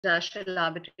International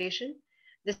Arbitration.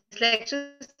 This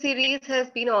lecture series has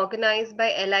been organized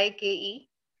by L.I.K.E,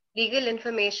 Legal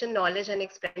Information, Knowledge and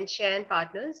Prudentia and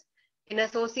Partners, in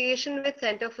association with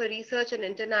Center for Research in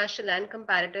International and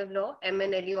Comparative Law,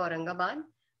 MLNU, Aurangabad.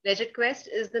 Legitquest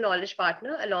is the knowledge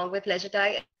partner, along with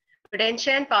LegitEye. Prudentia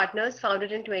and Partners,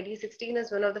 founded in 2016,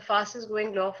 is one of the fastest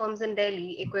growing law firms in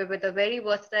Delhi, equipped with a very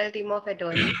versatile team of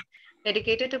attorneys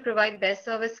dedicated to provide best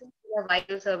services,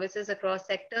 vital services across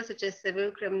sectors such as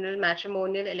civil, criminal,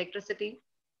 matrimonial, electricity,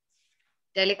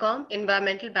 telecom,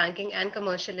 environmental, banking, and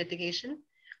commercial litigation,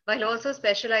 while also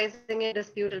specializing in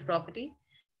disputed property,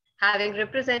 having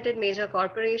represented major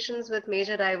corporations with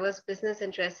major diverse business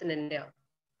interests in India.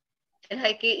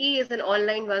 L.I.K.E is an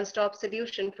online one-stop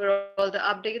solution for all the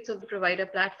updates of the provider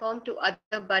platform to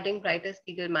other budding brightest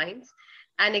legal minds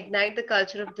and ignite the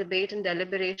culture of debate and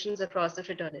deliberations across the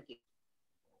fraternity.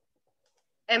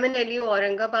 MLNU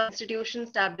Aurangabad institution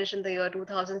established in the year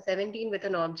 2017 with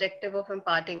an objective of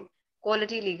imparting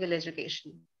quality legal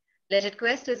education.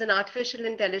 Legitquest is an artificial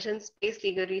intelligence-based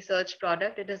legal research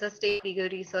product. It is a state legal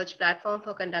research platform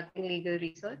for conducting legal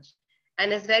research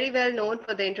and is very well known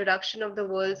for the introduction of the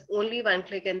world's only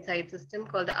one-click insight system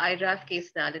called the iDraft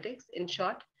Case Analytics. In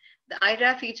short, the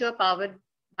iDraft feature powered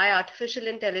by artificial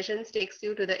intelligence takes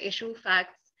you to the issue,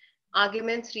 facts,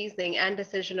 arguments, reasoning, and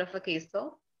decision of a case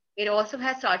law. It also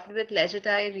has started with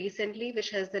LegitEye recently, which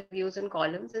has the views and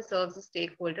columns and serves the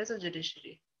stakeholders of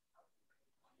judiciary.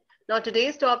 Now,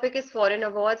 today's topic is foreign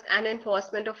awards and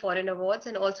enforcement of foreign awards,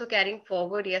 and also carrying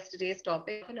forward yesterday's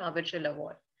topic of an arbitral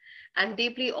award. I'm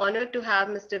deeply honored to have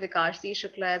Mr. Vikash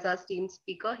Shukla as our esteemed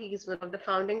speaker. He is one of the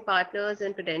founding partners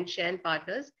in Prudentia and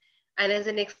Partners and is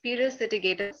an experienced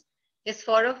litigator. His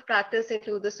forum of practice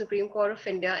include the Supreme Court of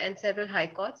India and several high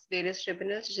courts, various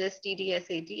tribunals such as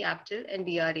TDSAT, APTIL, and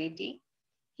DRAT.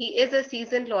 He is a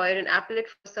seasoned lawyer in appellate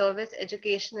for service,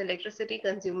 education, electricity,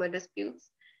 consumer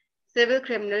disputes, civil,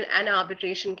 criminal, and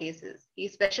arbitration cases. He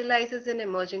specializes in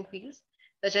emerging fields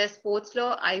such as sports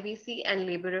law, IBC, and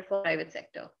labor reform private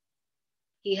sector.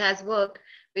 He has worked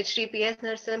with Shri P.S.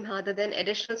 Narasimha, the then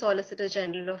Additional Solicitor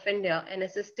General of India, and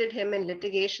assisted him in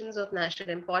litigations of national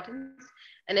importance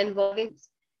and involving.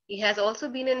 He has also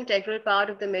been an integral part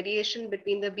of the mediation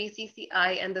between the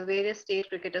BCCI and the various state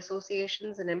cricket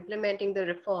associations in implementing the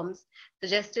reforms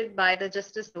suggested by the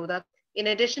Justice Lodha. In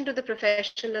addition to the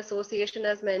professional association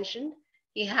as mentioned,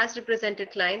 he has represented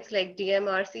clients like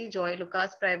DMRC, Joy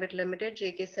Lucas Private Limited,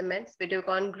 JK Cements,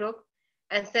 Videocon Group,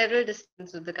 and several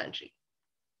districts of the country.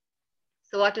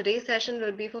 So our today's session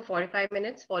will be for 45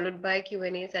 minutes, followed by a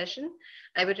Q&A session.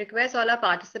 I would request all our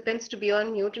participants to be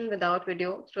on mute and without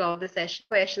video throughout the session.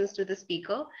 Questions to the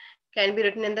speaker can be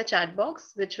written in the chat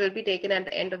box, which will be taken at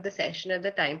the end of the session as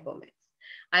the time permits.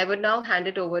 I would now hand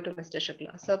it over to Mr.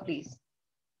 Shukla. Sir, please.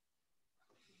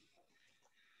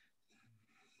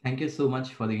 Thank you so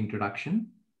much for the introduction.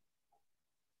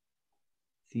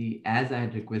 See, as I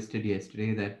had requested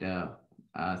yesterday that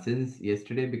since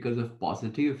yesterday, because of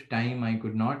paucity of time, I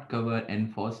could not cover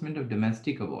enforcement of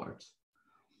domestic awards.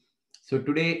 So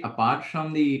today, apart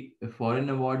from the foreign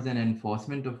awards and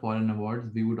enforcement of foreign awards,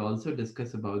 we would also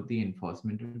discuss about the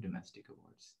enforcement of domestic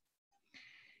awards.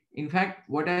 In fact,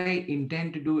 what I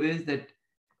intend to do is that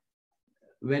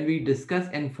when we discuss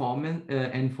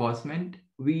enforcement,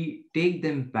 we take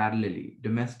them parallelly,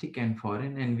 domestic and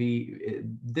foreign, and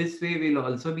this way we'll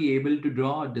also be able to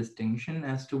draw a distinction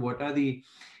as to what are the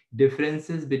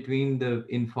differences between the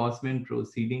enforcement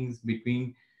proceedings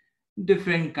between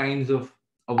different kinds of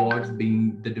awards,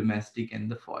 being the domestic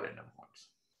and the foreign awards.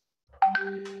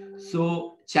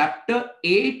 So Chapter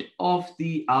 8 of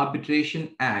the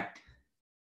Arbitration Act,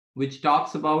 which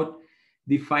talks about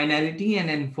the finality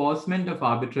and enforcement of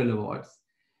arbitral awards,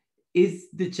 is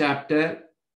the chapter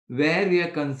where we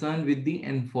are concerned with the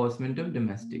enforcement of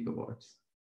domestic awards.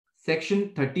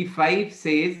 Section 35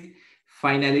 says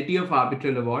finality of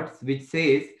arbitral awards, which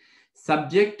says,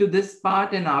 subject to this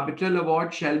part, an arbitral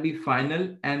award shall be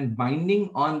final and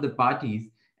binding on the parties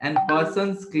and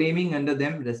persons claiming under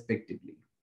them respectively.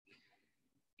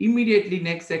 Immediately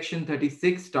next, section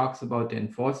 36 talks about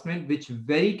enforcement, which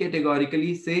very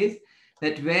categorically says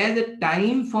that where the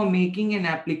time for making an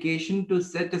application to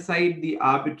set aside the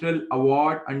arbitral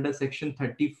award under section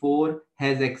 34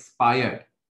 has expired.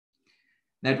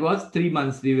 That was 3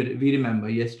 months, we remember,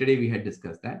 yesterday we had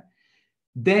discussed that.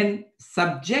 Then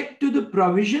subject to the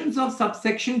provisions of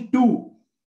subsection 2,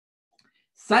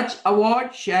 such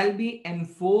award shall be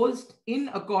enforced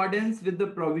in accordance with the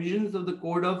provisions of the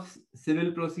Code of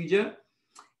Civil Procedure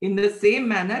in the same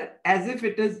manner as if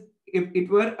it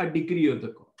were a decree of the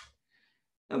court.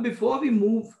 Now, before we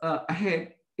move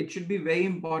ahead, it should be very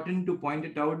important to point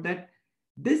it out that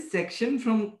this section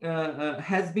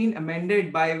has been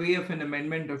amended by way of an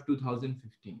amendment of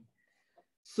 2015.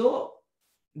 So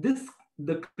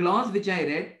the clause which I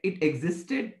read, it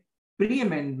existed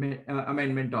pre-amendment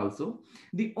amendment also.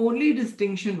 The only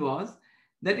distinction was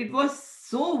that it was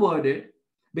so worded,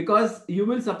 because you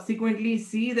will subsequently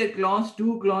see that clause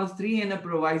 2, clause 3 and a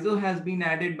proviso has been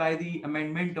added by the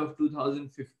amendment of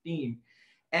 2015.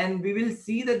 And we will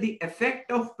see that the effect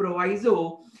of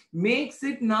proviso makes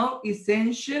it now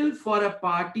essential for a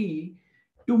party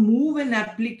to move an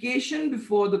application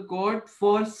before the court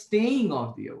for staying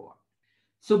of the award.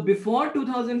 So before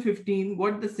 2015,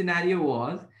 what the scenario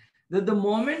was, that the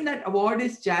moment that award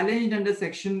is challenged under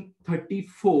section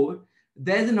 34,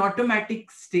 there's an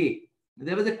automatic stay.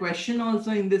 There was a question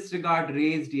also in this regard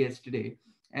raised yesterday.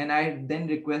 And I then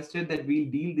requested that we'll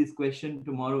deal this question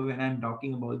tomorrow when I'm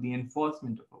talking about the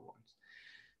enforcement of awards.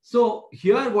 So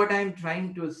here what I'm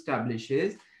trying to establish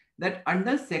is that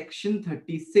under section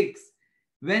 36,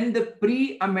 when the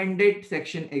pre-amended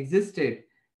section existed,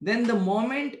 then the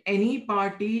moment any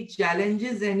party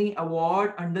challenges any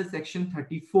award under section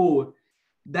 34,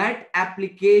 that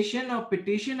application or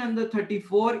petition under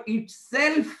 34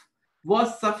 itself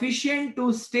was sufficient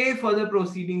to stay further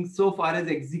proceedings so far as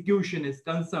execution is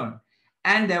concerned.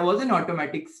 And there was an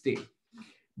automatic stay.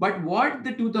 But what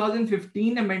the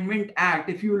 2015 Amendment Act,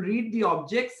 if you read the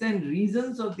objects and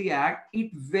reasons of the Act,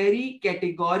 it very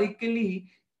categorically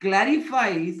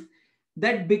clarifies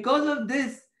that because of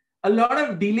this, a lot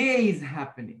of delay is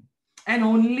happening. And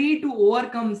only to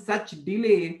overcome such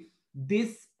delay,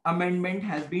 this amendment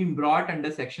has been brought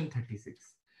under section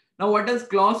 36. Now, what does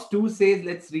clause 2 says?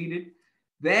 Let's read it.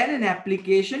 Where an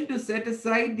application to set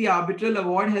aside the arbitral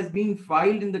award has been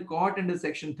filed in the court under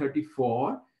section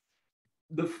 34,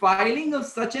 the filing of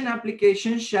such an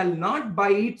application shall not by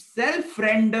itself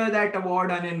render that award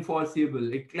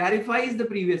unenforceable. It clarifies the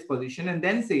previous position and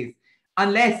then says,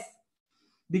 unless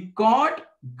the court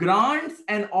grants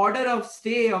an order of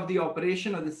stay of the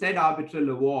operation of the said arbitral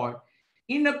award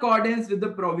in accordance with the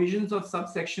provisions of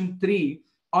subsection 3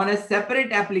 on a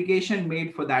separate application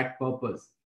made for that purpose.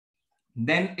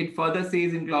 Then it further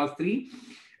says in clause 3,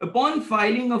 upon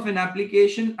filing of an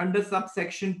application under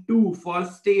subsection 2 for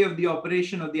stay of the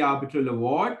operation of the arbitral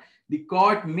award, the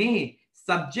court may,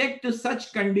 subject to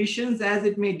such conditions as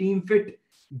it may deem fit,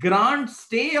 grant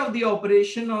stay of the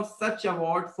operation of such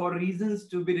award for reasons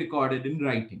to be recorded in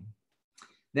writing.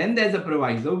 Then there's a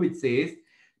proviso which says,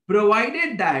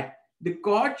 provided that the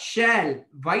court shall,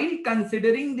 while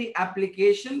considering the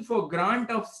application for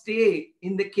grant of stay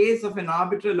in the case of an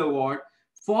arbitral award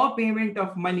for payment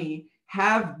of money,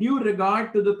 have due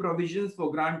regard to the provisions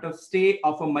for grant of stay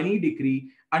of a money decree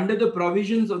under the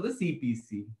provisions of the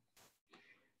CPC.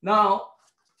 Now,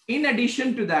 in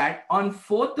addition to that, on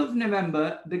 4th of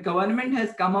November, the government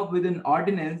has come up with an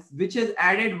ordinance which has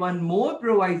added one more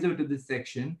proviso to this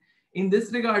section. In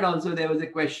this regard also, there was a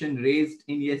question raised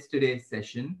in yesterday's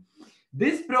session.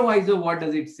 This proviso, what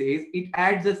does it say? It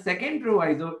adds a second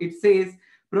proviso. It says,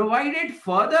 provided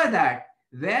further that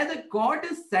where the court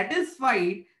is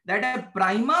satisfied that a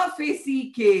prima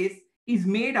facie case is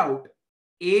made out,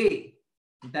 A,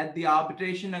 that the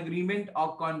arbitration agreement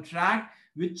or contract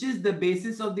which is the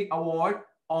basis of the award,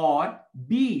 or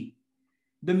B,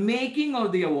 the making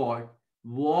of the award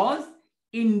was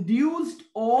induced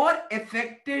or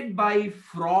affected by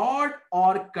fraud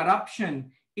or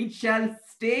corruption, it shall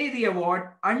stay the award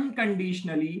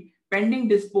unconditionally pending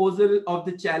disposal of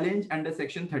the challenge under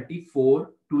section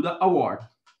 34 to the award.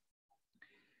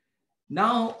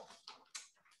 Now,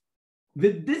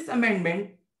 with this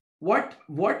amendment, what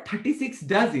 36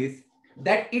 does is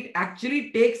that it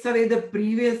actually takes away the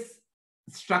previous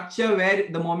structure where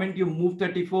the moment you move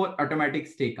 34, automatic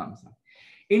stay comes up.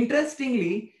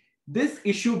 Interestingly, this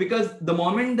issue, because the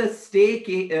moment the stay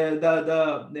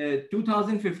the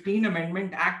 2015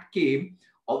 Amendment Act came,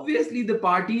 obviously the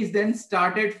parties then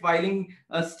started filing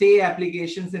stay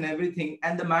applications and everything,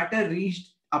 and the matter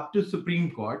reached up to Supreme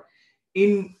Court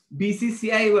in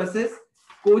BCCI versus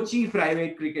Kochi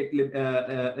Private Cricket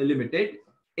Limited.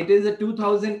 It is a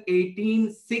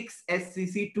 2018 6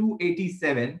 SCC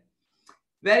 287,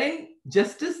 wherein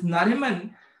Justice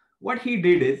Nariman, what he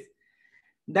did is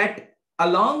that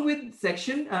along with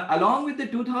the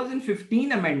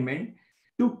 2015 amendment,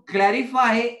 to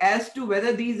clarify as to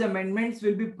whether these amendments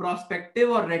will be prospective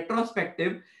or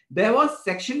retrospective, there was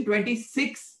section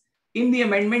 26 in the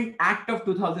Amendment Act of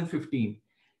 2015.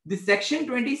 The section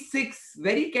 26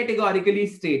 very categorically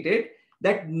stated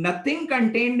that nothing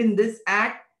contained in this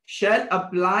act shall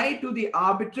apply to the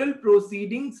arbitral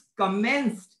proceedings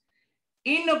commenced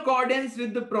in accordance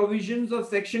with the provisions of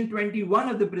Section 21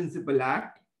 of the Principal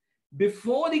Act,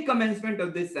 before the commencement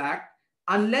of this Act,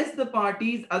 unless the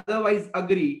parties otherwise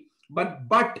agree,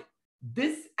 but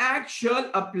this Act shall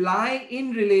apply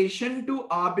in relation to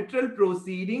arbitral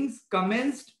proceedings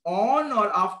commenced on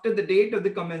or after the date of the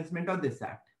commencement of this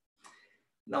Act.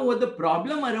 Now, what the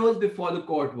problem arose before the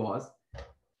court was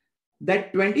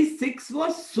that 26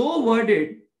 was so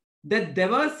worded that there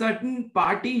were certain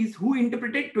parties who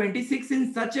interpreted 26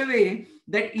 in such a way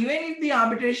that even if the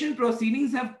arbitration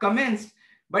proceedings have commenced,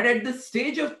 but at the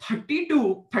stage of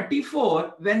 32,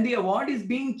 34, when the award is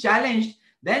being challenged,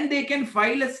 then they can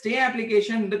file a stay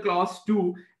application in the clause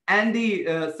 2 and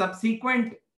the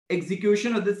subsequent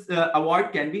execution of this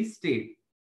award can be stayed.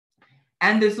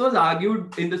 And this was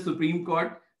argued in the Supreme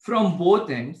Court from both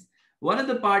ends. One of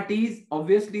the parties,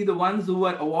 obviously the ones who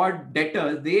were award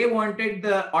debtors, they wanted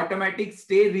the automatic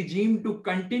stay regime to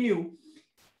continue.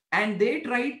 And they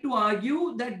tried to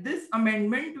argue that this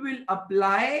amendment will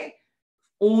apply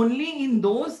only in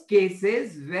those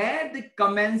cases where the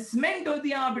commencement of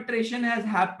the arbitration has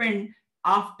happened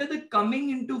after the coming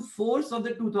into force of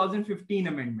the 2015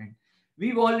 amendment.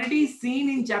 We've already seen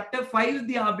in Chapter 5 of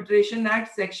the Arbitration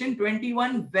Act, Section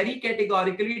 21 very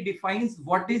categorically defines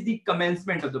what is the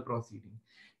commencement of the proceeding.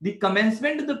 The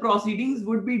commencement of the proceedings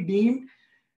would be deemed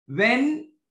when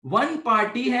one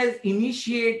party has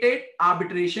initiated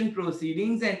arbitration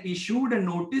proceedings and issued a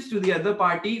notice to the other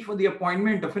party for the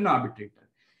appointment of an arbitrator.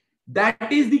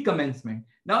 That is the commencement.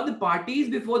 Now, the parties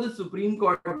before the Supreme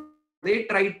Court, they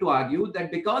tried to argue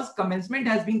that because commencement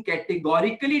has been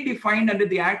categorically defined under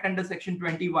the Act under Section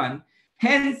 21,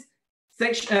 hence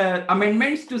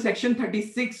amendments to Section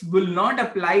 36 will not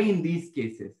apply in these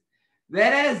cases.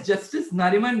 Whereas Justice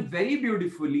Nariman very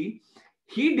beautifully,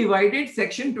 he divided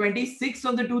Section 26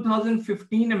 of the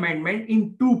 2015 amendment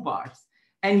in two parts.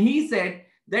 And he said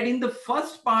that in the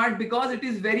first part, because it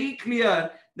is very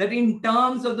clear that in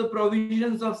terms of the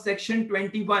provisions of Section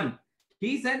 21,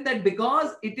 he said that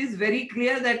because it is very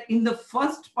clear that in the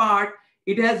first part,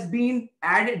 it has been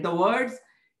added the words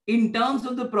in terms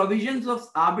of the provisions of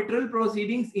arbitral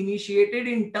proceedings initiated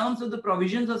in terms of the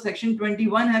provisions of Section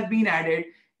 21 have been added.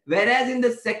 Whereas in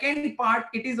the second part,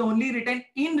 it is only written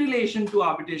in relation to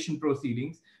arbitration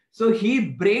proceedings. So he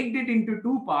broke it into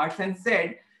two parts and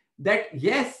said that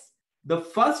yes, the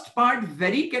first part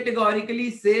very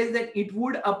categorically says that it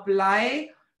would apply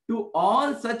to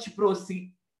all such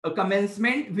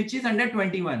commencement which is under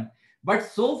 21. But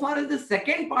so far as the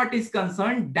second part is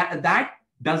concerned, that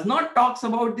does not talks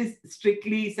about this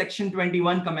strictly Section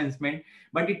 21 commencement,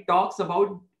 but it talks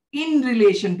about in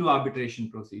relation to arbitration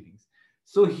proceedings.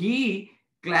 So he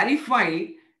clarified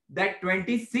that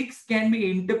 26 can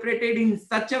be interpreted in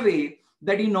such a way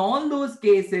that in all those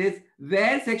cases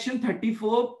where Section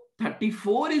 34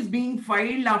 is being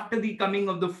filed after the coming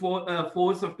of the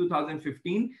force of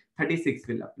 2015, 36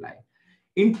 will apply.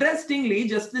 Interestingly,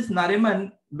 Justice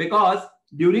Nariman, because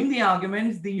during the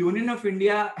arguments, the Union of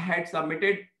India had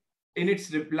submitted in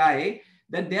its reply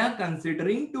that they are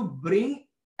considering to bring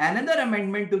another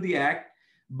amendment to the Act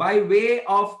by way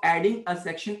of adding a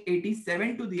Section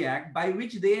 87 to the Act, by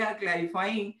which they are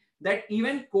clarifying that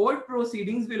even court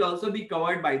proceedings will also be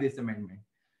covered by this amendment.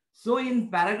 So in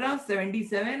paragraph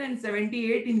 77 and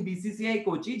 78 in BCCI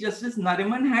Kochi, Justice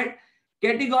Nariman had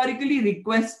categorically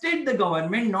requested the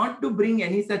government not to bring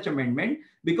any such amendment,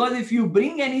 because if you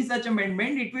bring any such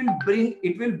amendment, it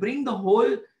will bring the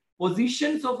whole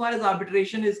position so far as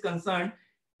arbitration is concerned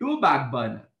to back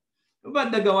burner.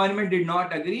 But the government did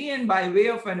not agree, and by way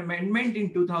of an amendment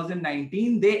in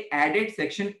 2019, they added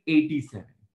Section 87.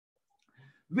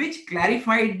 Which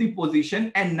clarified the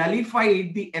position and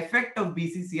nullified the effect of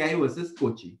BCCI versus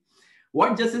Kochi.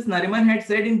 What Justice Nariman had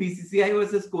said in BCCI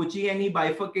versus Kochi, and he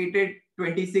bifurcated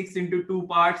 26 into two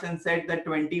parts and said that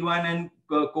 21 and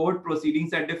court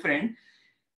proceedings are different.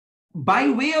 By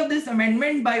way of this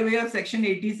amendment, by way of Section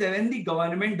 87,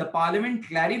 the parliament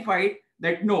clarified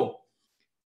that no,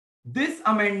 this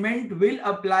amendment will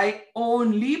apply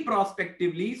only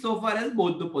prospectively so far as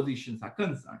both the positions are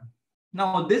concerned.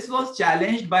 Now, this was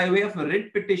challenged by way of a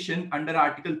writ petition under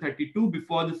Article 32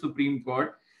 before the Supreme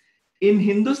Court in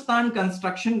Hindustan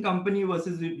Construction Company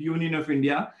versus Union of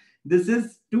India. This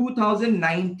is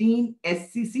 2019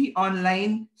 SCC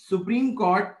Online Supreme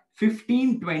Court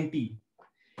 1520.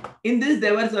 In this,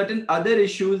 there were certain other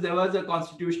issues. There was a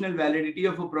constitutional validity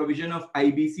of a provision of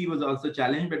IBC was also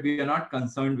challenged, but we are not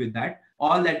concerned with that.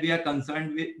 All that we are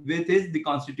concerned with is the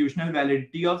constitutional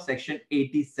validity of Section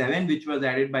 87, which was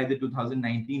added by the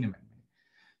 2019 amendment.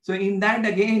 So in that,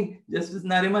 again, Justice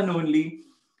Nariman only,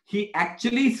 he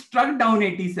actually struck down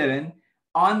 87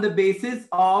 on the basis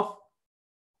of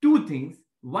two things.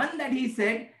 One, that he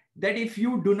said that if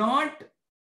you do not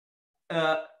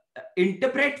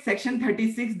interpret section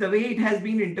 36 the way it has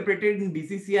been interpreted in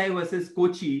BCCI versus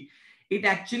Kochi, it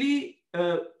actually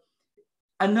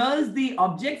annuls the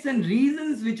objects and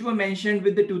reasons which were mentioned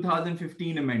with the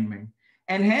 2015 amendment.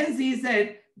 And hence he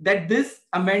said that this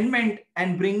amendment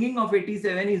and bringing of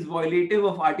 87 is violative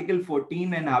of Article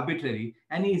 14 and arbitrary,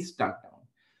 and he is struck down.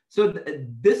 So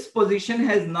this position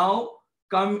has now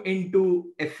come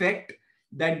into effect,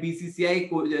 that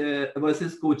BCCI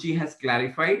versus Kochi has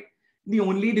clarified. The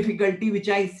only difficulty which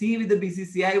I see with the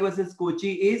BCCI versus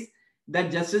Kochi is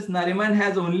that Justice Nariman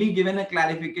has only given a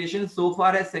clarification so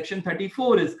far as section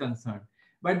 34 is concerned.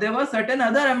 But there were certain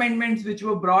other amendments which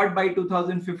were brought by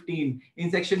 2015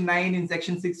 in section 9, in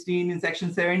section 16, in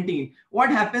section 17. What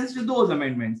happens to those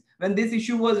amendments? When this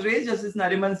issue was raised, Justice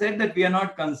Nariman said that we are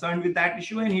not concerned with that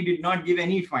issue, and he did not give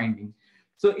any finding.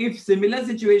 So if similar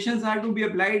situations are to be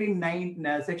applied in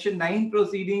section 9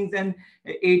 proceedings and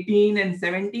 18 and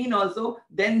 17 also,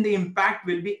 then the impact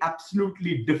will be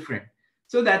absolutely different.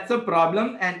 So that's a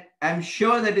problem, and I'm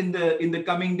sure that in the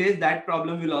coming days that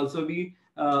problem will also be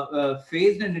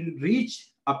faced and it will reach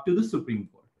up to the Supreme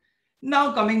Court.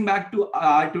 Now coming back to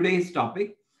our today's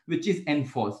topic, which is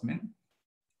enforcement.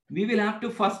 We will have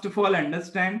to first of all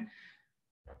understand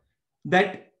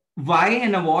that why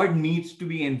an award needs to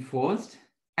be enforced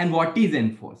and what is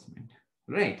enforcement,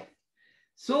 right?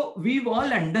 So we've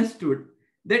all understood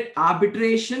that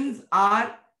arbitrations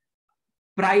are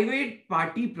private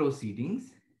party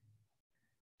proceedings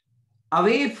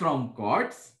away from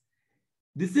courts.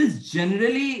 This is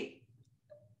generally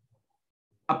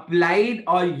applied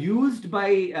or used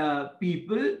by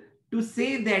people to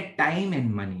save their time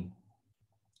and money.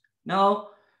 Now,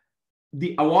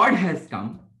 the award has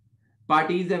come.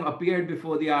 Parties have appeared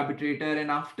before the arbitrator, and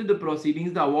after the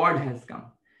proceedings, the award has come.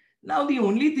 Now, the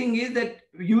only thing is that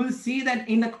you will see that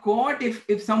in a court,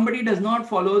 if somebody does not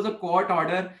follow a court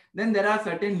order, then there are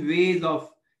certain ways of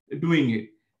doing it.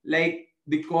 Like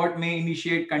the court may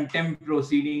initiate contempt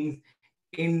proceedings.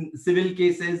 In civil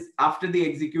cases, after the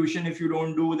execution, if you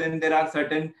don't do, then there are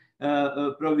certain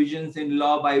provisions in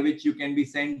law by which you can be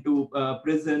sent to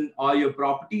prison, or your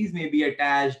properties may be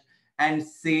attached and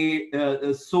say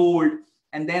sold,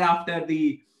 and thereafter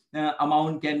the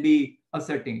amount can be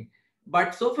ascertained.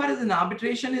 But so far as an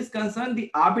arbitration is concerned,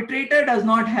 the arbitrator does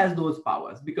not have those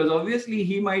powers, because obviously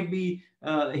he might be,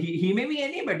 he may be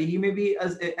anybody. He may be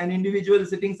an individual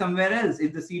sitting somewhere else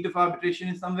if the seat of arbitration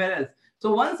is somewhere else.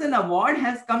 So once an award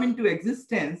has come into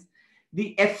existence,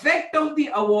 the effect of the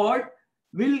award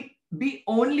will be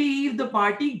only if the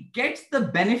party gets the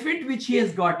benefit which he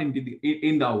has got in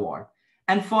the award.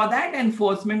 And for that,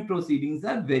 enforcement proceedings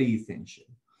are very essential.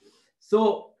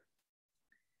 So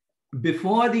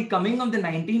before the coming of the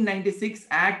 1996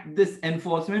 Act, this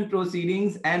enforcement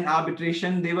proceedings and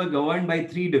arbitration, they were governed by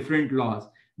 3 different laws.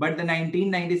 But the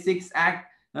 1996 Act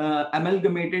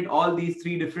amalgamated all these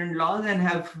 3 different laws and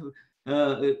have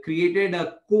created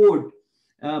a code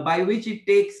by which it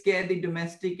takes care the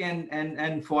domestic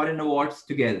and foreign awards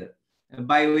together,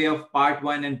 by way of part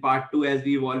 1 and part 2, as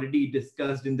we've already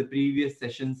discussed in the previous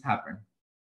sessions happened.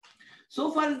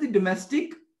 So far as the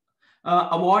domestic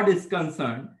award is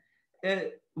concerned,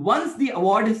 once the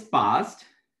award is passed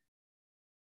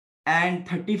and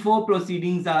 34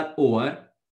 proceedings are over,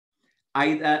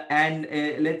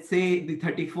 let's say the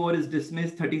 34 is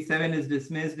dismissed, 37 is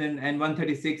dismissed, and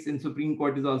 136 in Supreme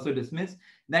Court is also dismissed,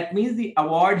 that means the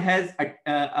award has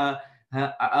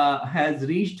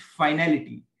reached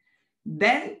finality.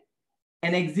 Then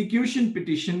an execution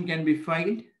petition can be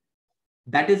filed.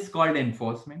 That is called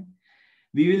enforcement.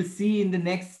 We will see in the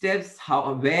next steps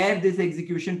where this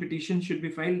execution petition should be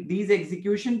filed. These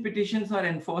execution petitions or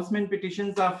enforcement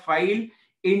petitions are filed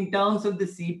in terms of the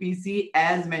CPC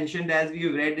as mentioned, as we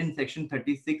have read in section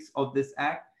 36 of this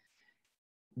Act.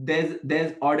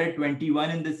 There's order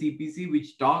 21 in the CPC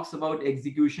which talks about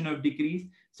execution of decrees.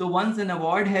 So once an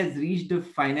award has reached the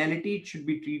finality, it should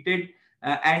be treated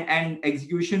and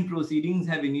execution proceedings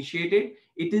have initiated,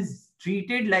 it is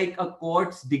treated like a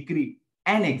court's decree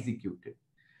and executed.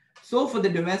 So for the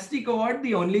domestic award,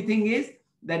 the only thing is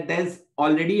that there's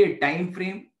already a time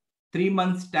frame, 3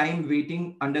 months time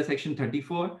waiting under section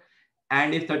 34.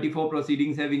 And if 34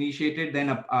 proceedings have initiated,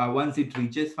 then once it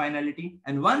reaches finality,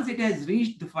 and once it has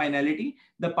reached the finality,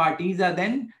 the parties are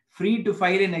then free to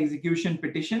file an execution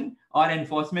petition or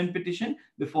enforcement petition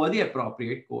before the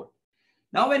appropriate court.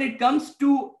 Now, when it comes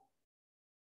to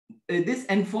this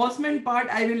enforcement part,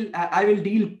 I will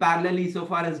deal parallelly so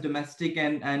far as domestic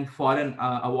and foreign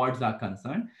awards are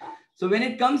concerned. So when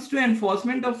it comes to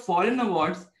enforcement of foreign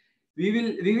awards, we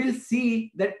will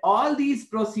see that all these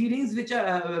proceedings which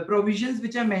are provisions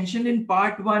which are mentioned in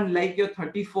part 1, like your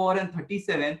 34 and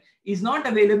 37, is not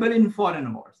available in foreign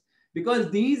awards,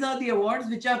 because these are the awards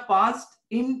which are passed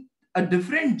in a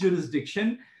different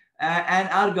jurisdiction and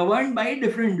are governed by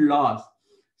different laws.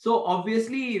 So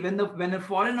obviously, when a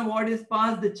foreign award is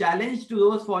passed, the challenge to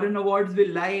those foreign awards will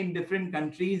lie in different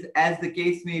countries, as the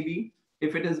case may be.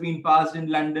 If it has been passed in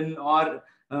London or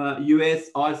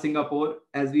US or Singapore,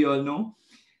 as we all know,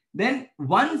 then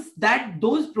once that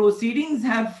those proceedings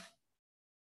have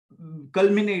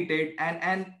culminated,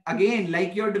 and again,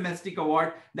 like your domestic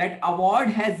award, that award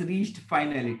has reached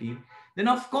finality, then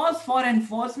of course for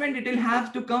enforcement it will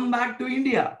have to come back to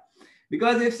India.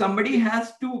 Because if somebody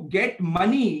has to get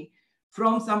money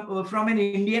from an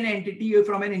Indian entity or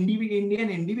from an Indian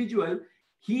individual,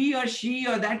 he or she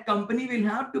or that company will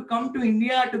have to come to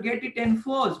India to get it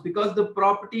enforced, because the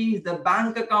properties, the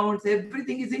bank accounts,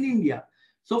 everything is in India.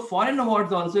 So foreign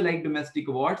awards also, like domestic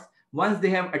awards, once they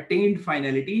have attained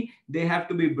finality, they have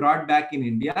to be brought back in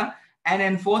India, and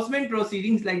enforcement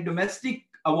proceedings like domestic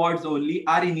awards only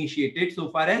are initiated so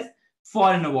far as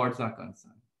foreign awards are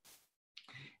concerned.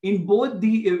 In both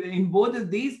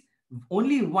of these,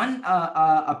 only one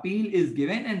appeal is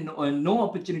given, and no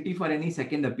opportunity for any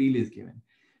second appeal is given.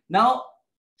 Now,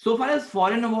 so far as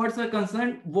foreign awards are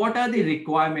concerned, what are the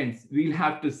requirements? We'll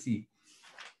have to see.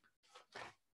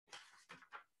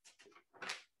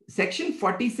 Section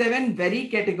 47 very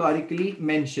categorically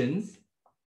mentions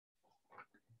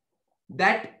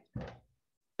that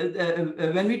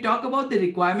when we talk about the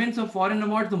requirements of foreign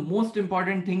awards, the most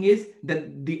important thing is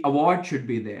that the award should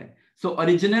be there. So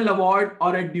original award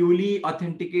or a duly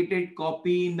authenticated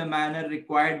copy in the manner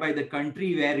required by the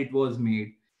country where it was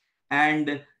made.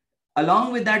 And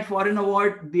along with that foreign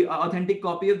award, the authentic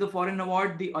copy of the foreign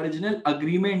award, the original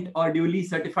agreement or duly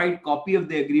certified copy of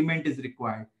the agreement is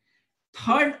required.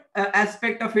 Third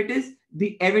aspect of it is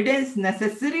the evidence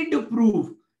necessary to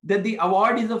prove that the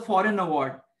award is a foreign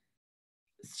award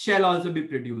shall also be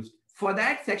produced. For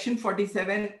that, section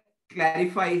 47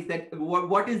 clarifies that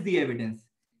what is the evidence.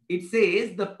 It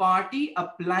says the party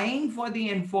applying for the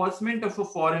enforcement of a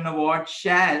foreign award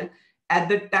shall, at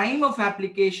the time of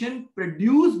application,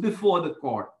 produce before the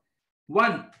court: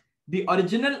 1, the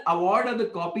original award or the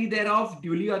copy thereof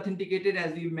duly authenticated,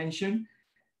 as we mentioned;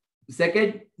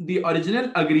 2nd, the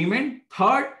original agreement;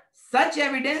 3rd, such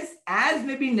evidence as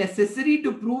may be necessary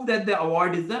to prove that the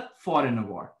award is a foreign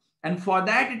award. And for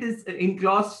that, it is in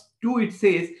clause 2, it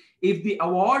says, if the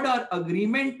award or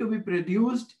agreement to be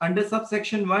produced under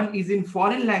subsection 1 is in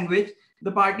foreign language,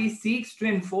 the party seeks to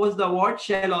enforce the award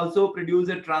shall also produce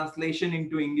a translation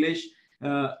into English,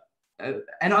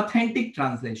 an authentic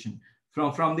translation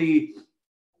from the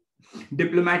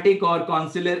diplomatic or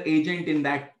consular agent in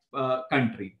that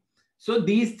country. So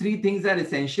these 3 things are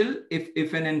essential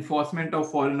if an enforcement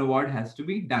of foreign award has to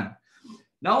be done.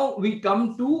 Now we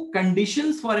come to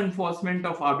conditions for enforcement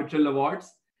of arbitral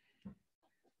awards.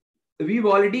 We've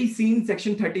already seen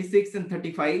section 36 and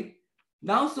 35.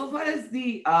 Now, so far as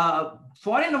the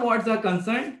foreign awards are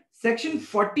concerned, section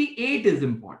 48 is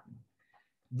important,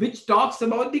 which talks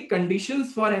about the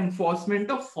conditions for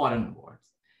enforcement of foreign awards.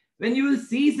 When you will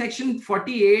see section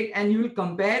 48 and you will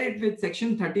compare it with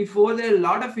section 34, there are a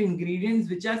lot of ingredients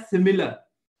which are similar.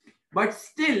 But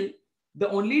still, the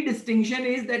only distinction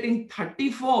is that in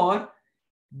 34,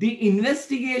 the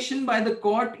investigation by the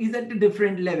court is at a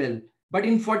different level. But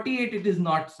in 48, it is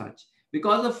not such,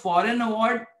 because a foreign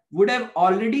award would have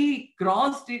already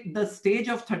crossed the stage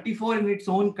of 34 in its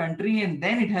own country, and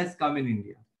then it has come in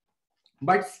India.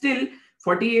 But still,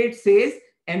 48 says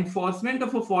enforcement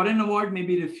of a foreign award may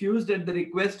be refused at the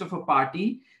request of a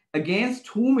party against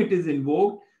whom it is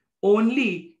invoked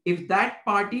only if that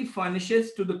party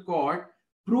furnishes to the court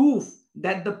proof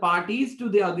that the parties to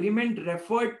the agreement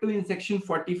referred to in section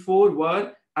 44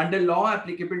 were under law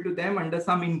applicable to them under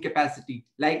some incapacity,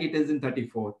 like it is in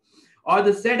 34, or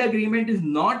the said agreement is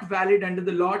not valid under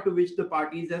the law to which the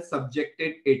parties have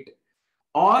subjected it,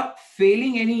 or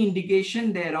failing any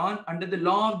indication thereon under the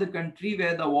law of the country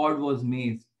where the award was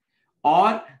made,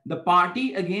 or the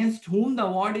party against whom the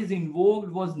award is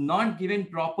invoked was not given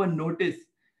proper notice,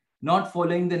 not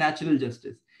following the natural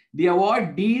justice. The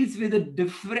award deals with a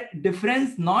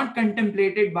difference not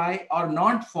contemplated by or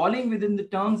not falling within the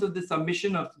terms of the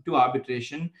submission to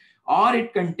arbitration, or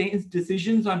it contains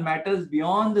decisions on matters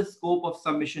beyond the scope of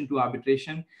submission to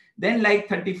arbitration. Then, like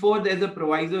 34, there's a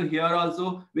proviso here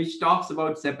also which talks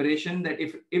about separation, that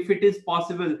if it is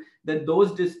possible that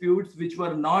those disputes which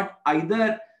were not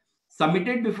either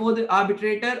submitted before the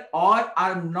arbitrator or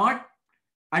are not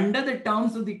under the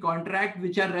terms of the contract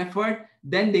which are referred,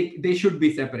 then they should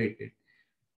be separated.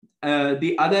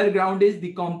 The other ground is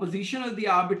the composition of the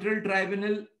arbitral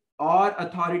tribunal or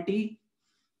authority.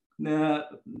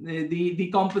 The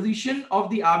composition of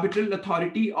the arbitral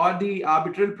authority or the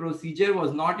arbitral procedure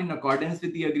was not in accordance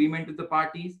with the agreement of the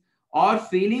parties, or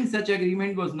failing such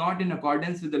agreement was not in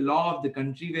accordance with the law of the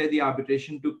country where the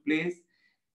arbitration took place.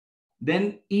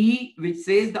 Then E, which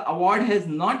says the award has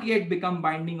not yet become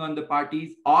binding on the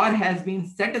parties or has been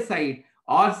set aside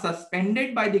or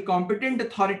suspended by the competent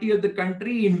authority of the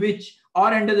country in which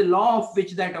or under the law of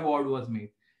which that award was made.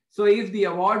 So if the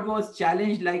award was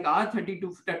challenged like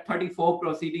R32, 34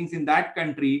 proceedings in that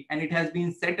country and it has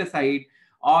been set aside,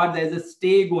 or there's a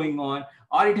stay going on,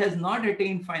 or it has not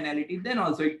attained finality, then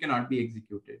also it cannot be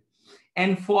executed.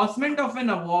 Enforcement of an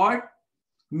award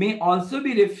may also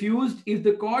be refused if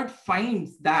the court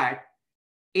finds that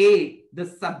A, the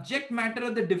subject matter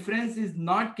of the difference is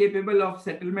not capable of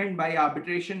settlement by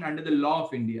arbitration under the law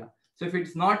of India. So if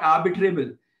it's not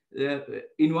arbitrable,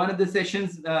 in one of the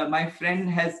sessions, my friend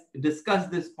has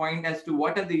discussed this point as to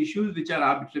what are the issues which are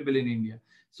arbitrable in India.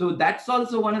 So that's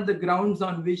also one of the grounds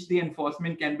on which the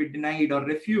enforcement can be denied or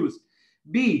refused.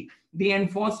 B, the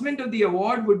enforcement of the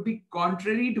award would be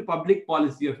contrary to public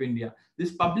policy of India.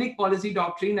 This public policy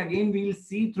doctrine, again, we'll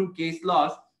see through case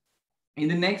laws in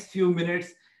the next few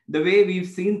minutes, the way we've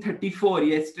seen 34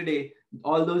 yesterday,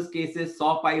 all those cases,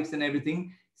 saw pipes and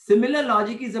everything. Similar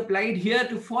logic is applied here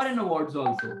to foreign awards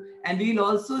also. And we'll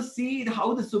also see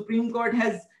how the Supreme Court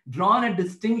has drawn a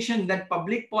distinction that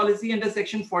public policy under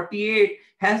Section 48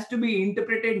 has to be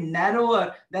interpreted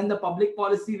narrower than the public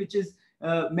policy which is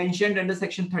mentioned under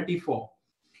Section 34.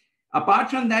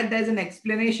 Apart from that, there's an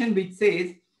explanation which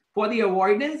says, for the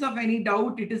avoidance of any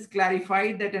doubt, it is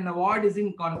clarified that an award is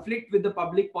in conflict with the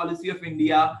public policy of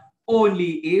India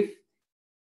only if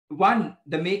 1,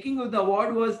 the making of the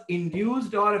award was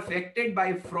induced or affected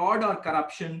by fraud or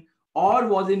corruption, or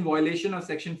was in violation of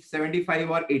Section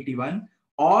 75 or 81,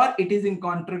 or it is in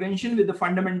contravention with the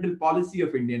fundamental policy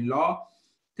of Indian law.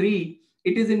 3,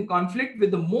 it is in conflict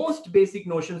with the most basic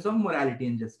notions of morality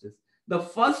and justice. The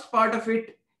first part of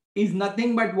it is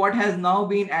nothing but what has now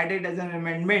been added as an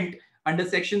amendment under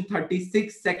Section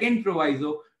 36, second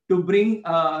proviso, to bring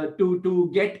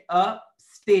to get a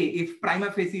stay if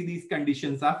prima facie these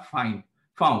conditions are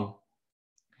found.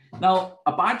 Now,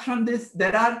 apart from this,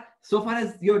 there are, so far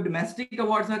as your domestic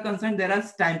awards are concerned, there are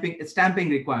stamping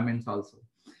requirements also.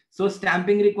 So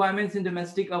stamping requirements in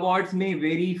domestic awards may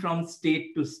vary from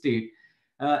state to state.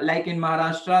 Like in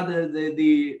Maharashtra,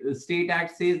 the state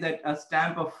act says that a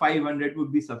stamp of 500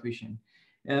 would be sufficient.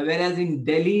 Whereas in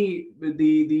Delhi,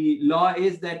 the law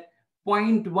is that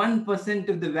 0.1%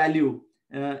 of the value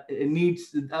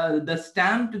needs the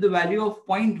stamp to the value of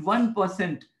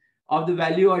 0.1% of the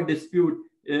value or dispute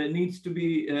needs to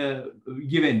be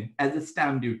given as a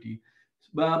stamp duty.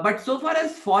 But so far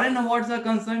as foreign awards are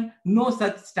concerned, no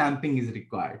such stamping is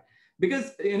required,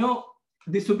 because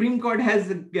the Supreme Court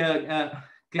has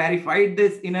clarified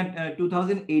this in a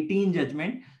 2018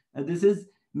 judgment. This is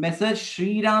Messrs.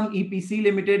 Shriram EPC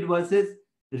Limited versus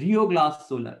Rio Glass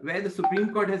Solar, where the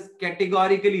Supreme Court has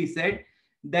categorically said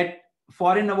that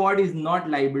foreign award is not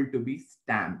liable to be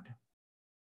stamped.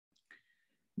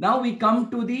 Now we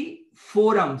come to the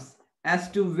forums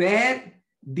as to where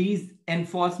these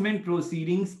enforcement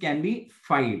proceedings can be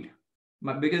filed,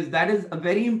 because that is a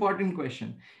very important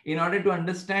question. In order to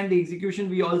understand the execution,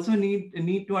 we also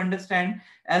need to understand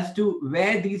as to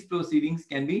where these proceedings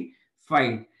can be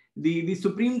filed. The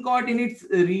Supreme Court in its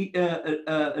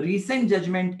recent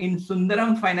judgment in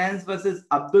Sundaram Finance versus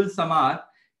Abdul Samad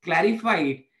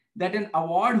clarified that an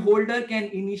award holder can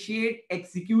initiate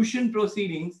execution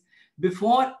proceedings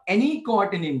before any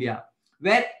court in India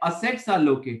where assets are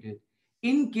located,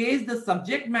 in case the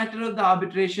subject matter of the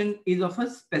arbitration is of a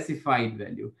specified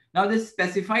value. Now, this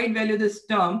specified value, this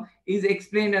term is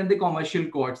explained under the Commercial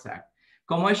Courts Act.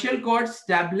 Commercial courts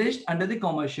established under the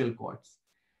Commercial Courts,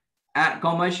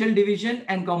 Commercial Division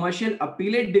and Commercial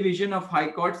Appellate Division of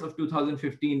High Courts of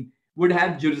 2015 would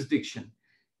have jurisdiction.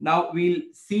 Now, we'll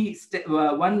see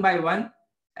one by one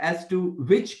as to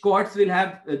which courts will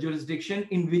have jurisdiction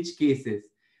in which cases.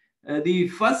 The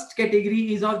first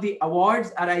category is of the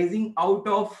awards arising out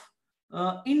of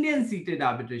Indian seated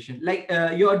arbitration, like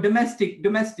your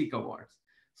domestic awards.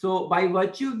 So by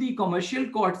virtue of the Commercial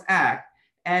Courts Act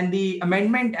and the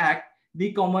Amendment Act,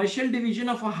 the Commercial Division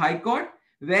of a High Court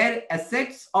where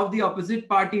assets of the opposite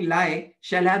party lie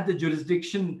shall have the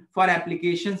jurisdiction for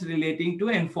applications relating to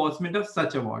enforcement of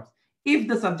such awards, if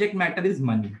the subject matter is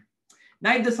money.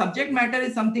 Now, if the subject matter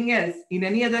is something else, in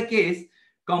any other case,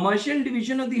 Commercial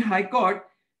Division of the High Court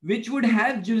which would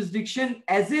have jurisdiction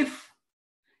as if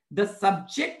the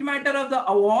subject matter of the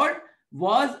award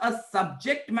was a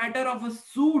subject matter of a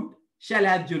suit shall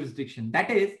have jurisdiction. That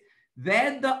is,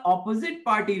 where the opposite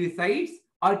party resides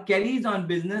or carries on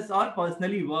business or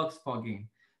personally works for gain.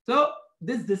 So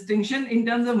this distinction in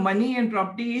terms of money and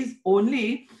property is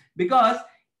only because,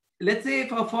 let's say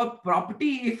for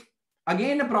property, if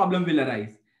again a problem will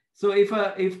arise. So if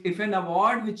an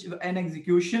award, which an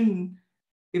execution,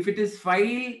 if it is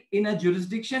filed in a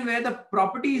jurisdiction where the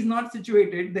property is not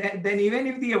situated, then even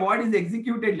if the award is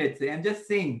executed, let's say, I'm just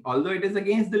saying, although it is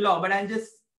against the law, but I'm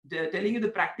just telling you the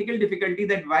practical difficulty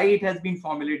that why it has been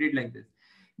formulated like this.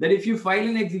 That if you file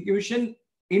an execution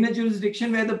in a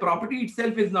jurisdiction where the property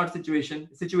itself is not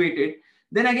situated,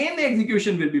 then again the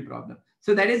execution will be problem.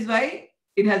 So that is why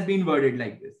it has been worded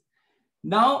like this.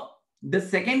 Now, the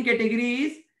second category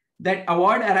is that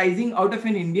award arising out of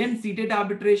an Indian seated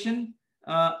arbitration,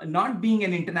 not being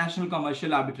an international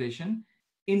commercial arbitration.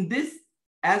 In this,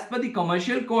 as per the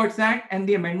Commercial Courts Act and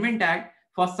the Amendment Act,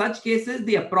 for such cases,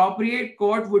 the appropriate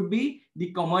court would be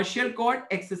the commercial court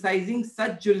exercising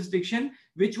such jurisdiction,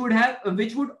 which would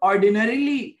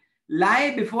ordinarily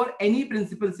lie before any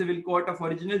principal civil court of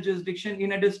original jurisdiction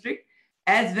in a district,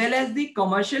 as well as the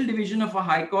commercial division of a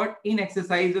high court in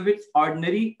exercise of its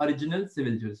ordinary original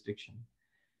civil jurisdiction.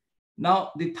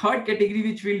 Now, the third category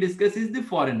which we'll discuss is the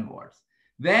foreign awards,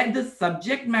 where the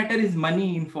subject matter is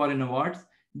money in foreign awards,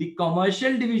 the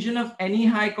commercial division of any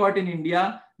high court in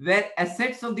India where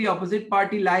assets of the opposite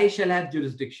party lie shall have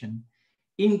jurisdiction.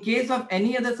 In case of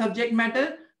any other subject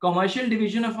matter, commercial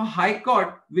division of a high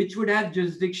court which would have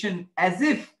jurisdiction as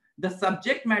if the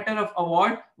subject matter of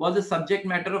award was a subject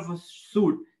matter of a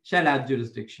suit shall have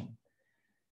jurisdiction.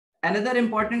 Another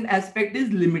important aspect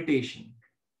is limitation.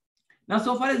 Now,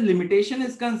 so far as limitation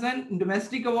is concerned, in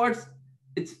domestic awards,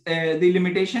 the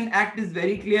Limitation Act is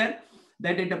very clear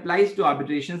that it applies to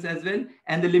arbitrations as well,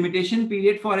 and the limitation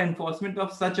period for enforcement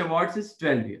of such awards is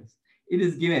 12 years. It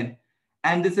is given,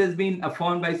 and this has been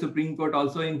affirmed by Supreme Court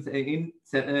also in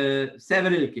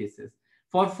several cases.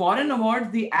 For foreign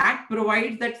awards, the Act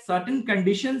provides that certain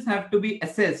conditions have to be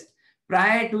assessed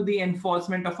prior to the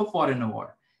enforcement of a foreign award,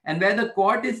 and where the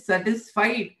court is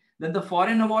satisfied that the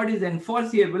foreign award is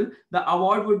enforceable, the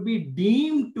award would be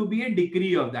deemed to be a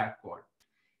decree of that court.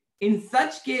 In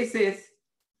such cases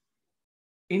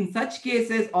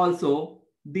also,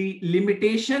 the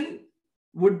limitation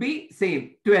would be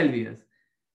same, 12 years.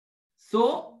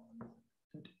 So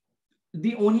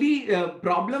the only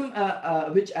problem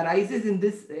which arises in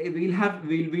this, we'll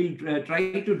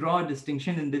try to draw a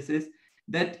distinction in this, is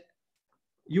that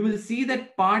you will see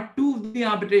that Part 2 of the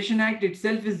Arbitration Act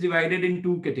itself is divided in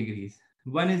two categories.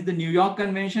 One is the New York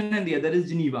Convention and the other is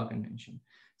Geneva Convention.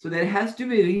 So there has to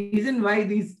be a reason why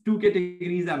these two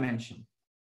categories are mentioned.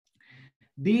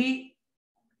 The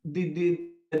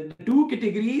two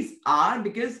categories are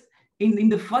because in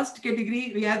the first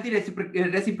category, we have the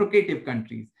reciprocative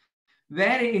countries,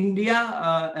 where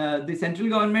India, the central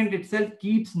government itself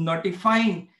keeps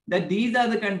notifying that these are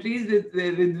the countries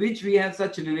with which we have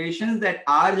such relations that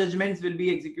our judgments will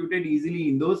be executed easily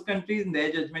in those countries and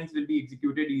their judgments will be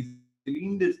executed easily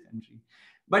in this country.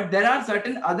 But there are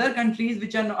certain other countries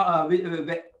which are,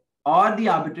 or the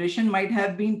arbitration might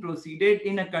have been proceeded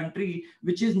in a country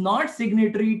which is not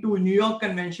signatory to New York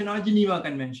Convention or Geneva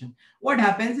Convention. What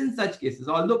happens in such cases?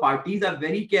 Although parties are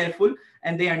very careful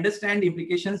and they understand the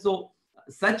implications, so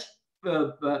such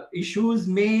issues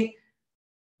may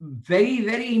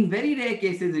in very rare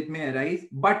cases it may arise,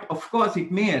 but of course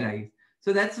it may arise.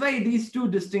 So that's why these two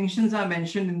distinctions are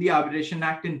mentioned in the Arbitration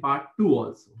Act in Part 2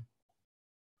 also.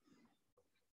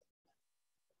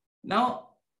 Now,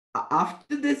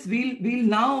 after this, we'll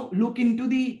now look into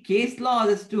the case law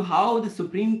as to how the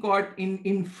Supreme Court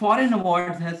in foreign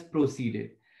awards has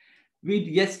proceeded.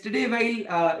 Yesterday,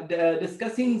 while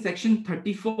discussing Section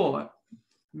 34,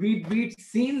 we'd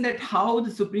seen that how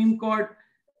the Supreme Court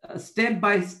step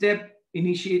by step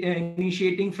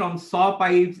initiating from saw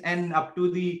pipes and up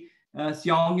to the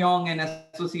Seongyong and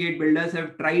associate builders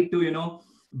have tried to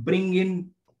bring in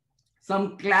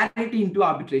some clarity into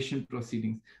arbitration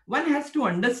proceedings. One has to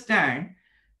understand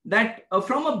that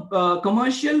from a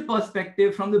commercial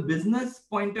perspective, from the business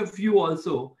point of view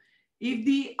also, if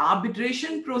the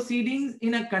arbitration proceedings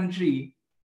in a country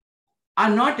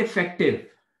are not effective,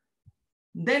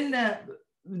 then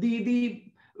the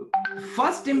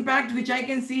first impact which I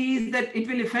can see is that it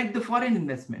will affect the foreign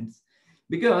investments,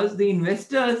 because the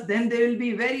investors then they'll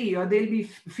be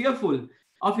fearful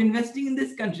of investing in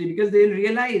this country, because they'll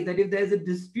realize that if there's a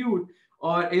dispute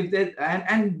or if there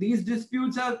and these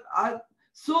disputes are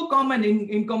so common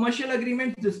in commercial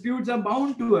agreements. Disputes are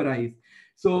bound to arise.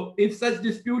 So if such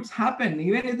disputes happen,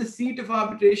 even if the seat of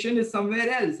arbitration is somewhere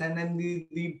else, and then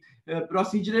the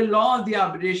procedural law of the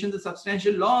arbitration, the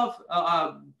substantial law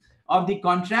of the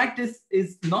contract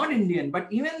is not Indian, but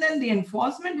even then the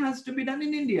enforcement has to be done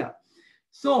in India.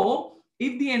 So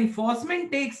if the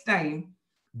enforcement takes time,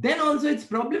 then also it's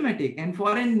problematic, and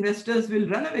foreign investors will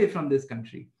run away from this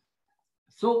country.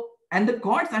 So, and the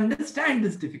courts understand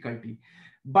this difficulty,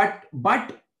 but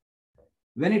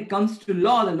when it comes to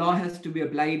law, the law has to be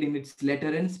applied in its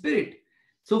letter and spirit.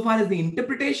 So far as the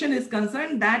interpretation is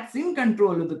concerned, that's in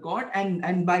control of the court,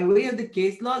 and by way of the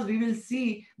case laws, we will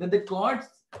see that the courts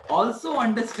also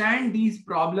understand these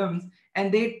problems,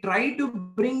 and they try to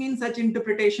bring in such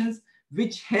interpretations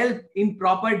which help in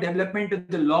proper development of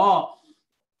the law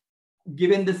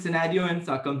given the scenario and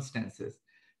circumstances.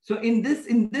 So in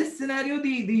this scenario,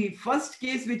 the first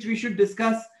case which we should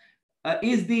discuss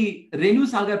is the Renu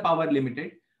Sagar Power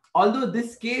Limited. Although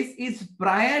this case is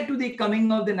prior to the coming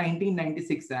of the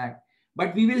 1996 Act,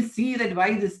 but we will see that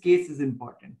why this case is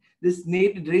important. This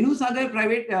Renu Sagar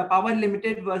Private Power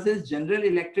Limited versus General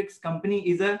Electric's Company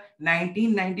is a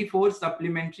 1994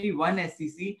 supplementary 1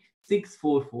 SCC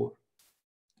 644.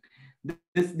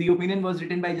 The opinion was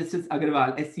written by Justice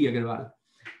Agarwal, S.C. Agarwal.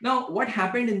 Now, what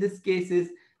happened in this case is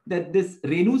that this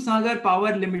Renu Sagar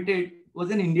Power Limited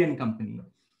was an Indian company,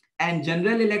 and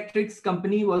General Electric's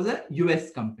company was a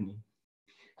US company.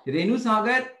 Renu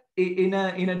Sagar, in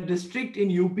a district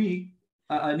in UP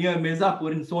near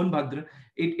Mirzapur in Sonbhadra,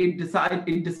 it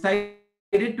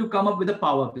decided to come up with a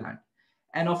power plant,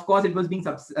 and of course it was being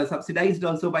subsidized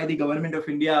also by the government of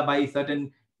India by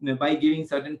giving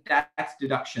certain tax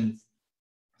deductions.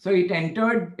 So it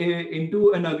entered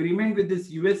into an agreement with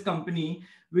this US company,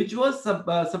 which was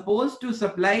supposed to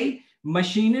supply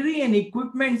machinery and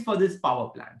equipments for this power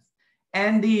plants.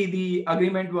 And the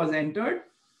agreement was entered,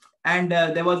 and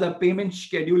there was a payment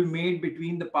schedule made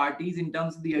between the parties in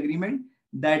terms of the agreement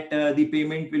that the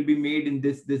payment will be made in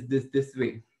this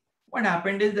way. What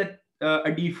happened is that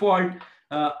a default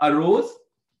arose,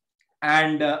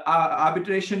 and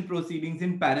arbitration proceedings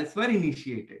in Paris were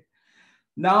initiated.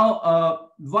 Now,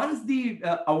 once the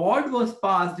award was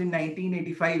passed in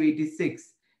 1985-86,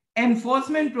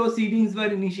 enforcement proceedings were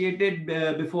initiated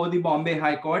before the Bombay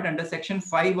High Court under Section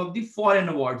 5 of the Foreign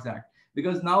Awards Act.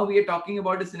 Because now we are talking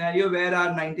about a scenario where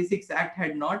our 96 Act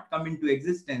had not come into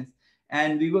existence,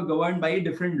 and we were governed by a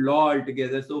different law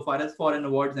altogether so far as foreign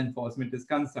awards enforcement is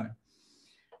concerned.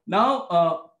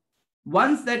 Now,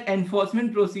 once that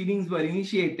enforcement proceedings were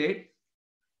initiated,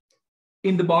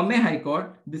 in the Bombay High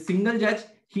Court, the single judge,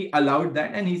 he allowed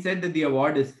that, and he said that the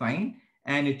award is fine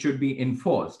and it should be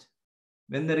enforced.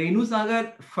 When the Renu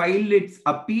Sagar filed its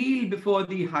appeal before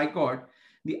the High Court,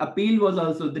 the appeal was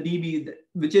also the DB,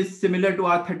 which is similar to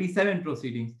our 37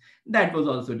 proceedings, that was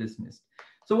also dismissed.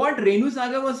 So what Renu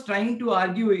Sagar was trying to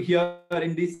argue here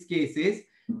in this case is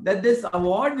that this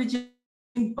award which is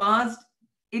passed,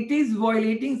 it is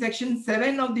violating Section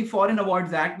 7 of the Foreign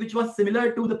Awards Act, which was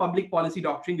similar to the public policy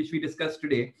doctrine which we discussed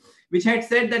today, which had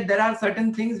said that there are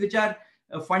certain things which are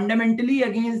fundamentally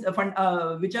against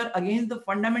the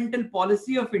fundamental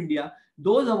policy of India.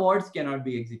 Those awards cannot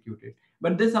be executed.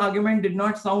 But this argument did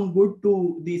not sound good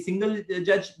to the single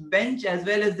judge bench as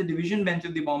well as the division bench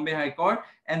of the Bombay High Court,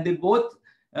 and they both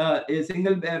a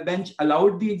single bench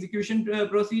allowed the execution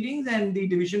proceedings and the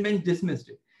division bench dismissed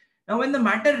it. Now, when the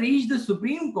matter reached the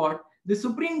Supreme Court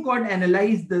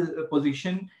analyzed the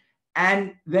position,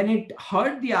 and when it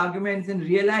heard the arguments and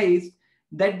realized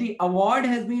that the award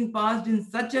has been passed in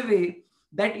such a way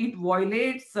that it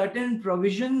violates certain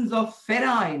provisions of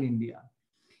FERA in India.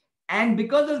 And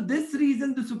because of this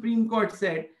reason, the Supreme Court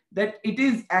said that it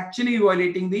is actually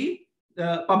violating the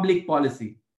public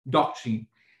policy doctrine.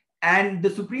 And the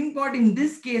Supreme Court in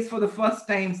this case for the first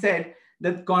time said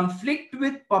that conflict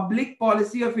with public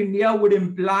policy of India would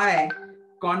imply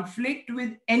conflict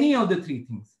with any of the three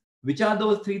things. Which are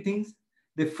those three things?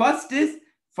 The first is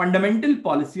fundamental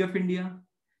policy of India.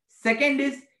 Second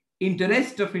is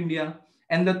interest of India.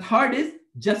 And the third is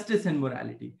justice and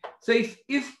morality. So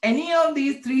if any of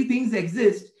these three things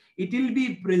exist, it will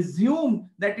be presumed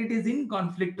that it is in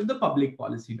conflict with the public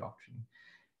policy doctrine.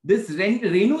 This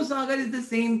Renu Sagar is the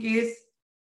same case,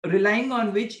 relying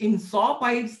on which in SAW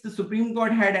pipes, the Supreme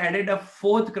Court had added a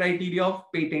fourth criteria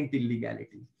of patent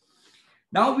illegality.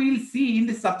 Now we'll see in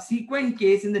the subsequent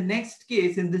case, in the next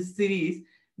case in this series,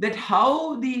 that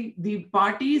how the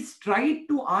parties tried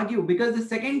to argue, because the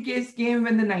second case came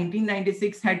when the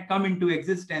 1996 had come into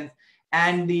existence,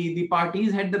 and the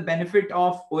parties had the benefit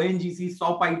of ONGC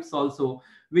saw pipes also,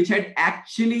 which had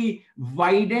actually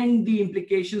widened the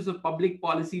implications of public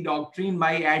policy doctrine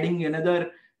by adding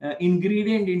another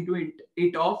ingredient into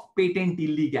it of patent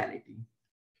illegality.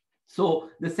 So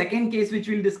the second case which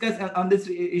we'll discuss on this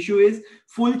issue is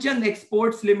Fulchand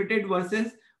Exports Limited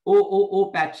versus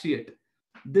OOO Patriot.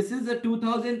 This is a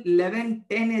 2011-10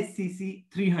 SCC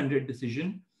 300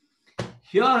 decision.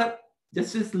 Here,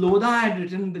 Justice Lodha had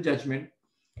written the judgment,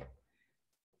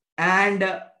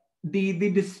 and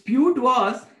the dispute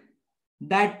was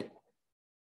that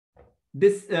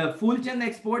this Fulchand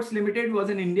Exports Limited was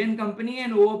an Indian company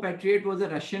and OO Patriot was a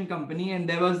Russian company, and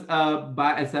there was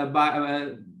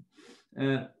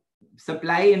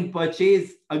supply and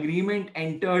purchase agreement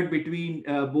entered between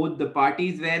both the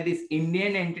parties, where this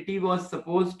Indian entity was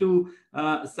supposed to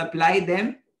supply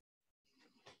them.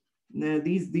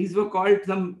 These were called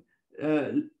some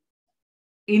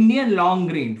Indian long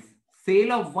grains,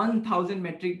 sale of 1,000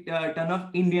 metric ton of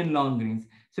Indian long grains.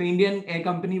 So Indian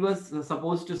company was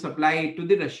supposed to supply it to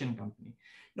the Russian company.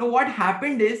 Now what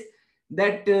happened is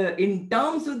that in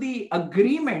terms of the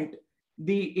agreement,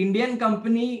 the Indian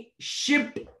company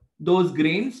shipped those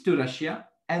grains to Russia,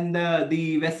 and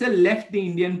the vessel left the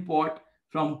Indian port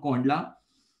from Kondla.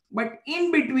 But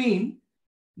in between,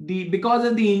 because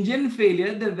of the engine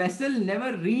failure, the vessel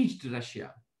never reached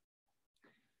Russia.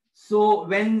 So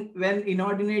when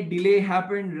inordinate delay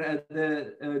happened,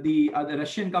 the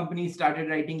Russian company started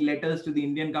writing letters to the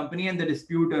Indian company, and the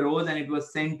dispute arose, and it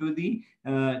was sent to the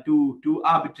to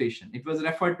arbitration. It was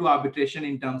referred to arbitration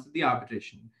in terms of the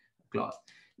arbitration clause.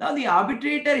 Now the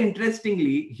arbitrator,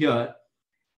 interestingly here,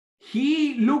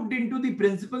 he looked into the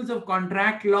principles of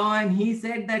contract law, and he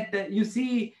said that you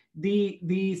see,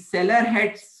 the seller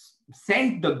had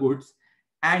sent the goods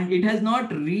and it has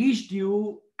not reached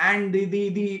you, and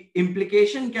the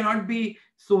implication cannot be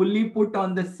solely put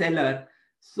on the seller.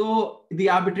 So the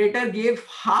arbitrator gave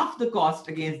half the cost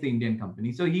against the Indian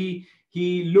company. So he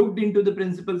looked into the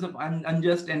principles of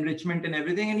unjust enrichment and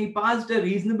everything, and he passed a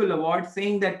reasonable award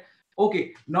saying that,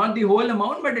 okay, not the whole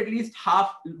amount, but at least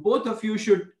half, both of you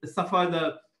should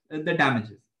suffer the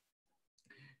damages.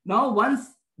 Now, once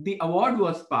the award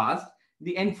was passed,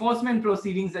 the enforcement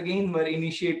proceedings again were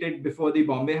initiated before the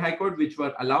Bombay High Court, which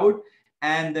were allowed,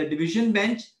 and the division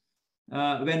bench,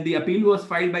 when the appeal was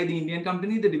filed by the Indian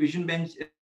company, the division bench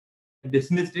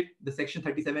dismissed it, the Section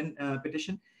 37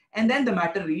 petition, and then the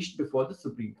matter reached before the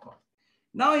Supreme Court.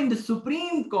 Now, in the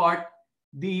Supreme Court,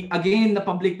 again the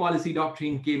public policy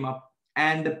doctrine came up,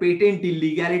 and the patent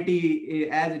illegality,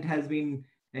 as it has been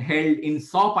held in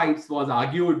saw pipes, was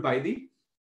argued by the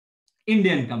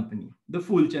Indian company, the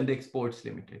Fulchand Exports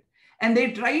Limited. And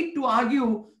they tried to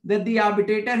argue that the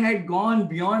arbitrator had gone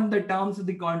beyond the terms of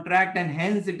the contract, and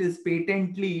hence it is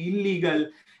patently illegal.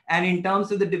 And in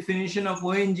terms of the definition of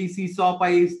ONGC saw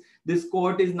pipes, this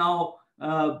court is now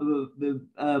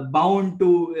bound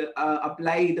to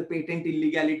apply the patent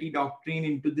illegality doctrine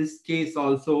into this case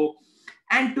also.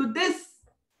 And to this,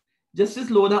 Justice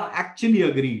Lodha actually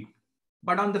agreed.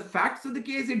 But on the facts of the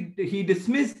case, he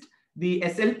dismissed the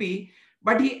SLP,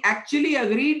 but he actually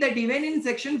agreed that even in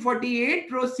Section 48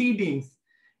 proceedings,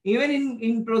 even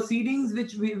in proceedings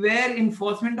where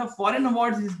enforcement of foreign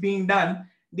awards is being done,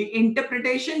 the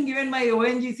interpretation given by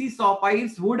ONGC saw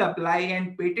pipes would apply,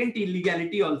 and patent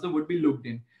illegality also would be looked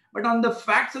in. But on the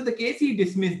facts of the case, he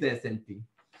dismissed the SLP.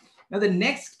 Now the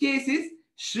next case is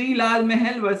Sri Lal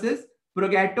Mahal versus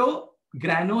Progato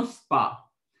Grano Spa.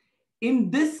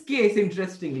 In this case,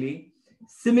 interestingly,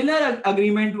 similar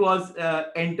agreement was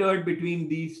entered between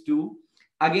these two.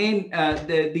 Again,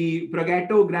 the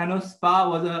Progato Grano Spa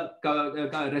was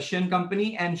a Russian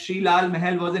company, and Sri Lal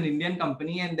Mahal was an Indian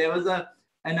company, and there was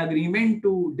an agreement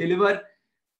to deliver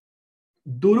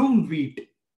durum wheat.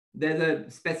 There's a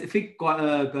specific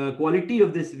quality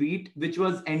of this wheat, which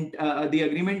was the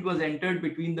agreement was entered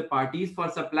between the parties for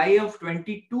supply of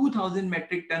 22,000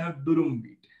 metric ton of durum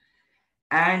wheat.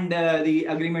 And the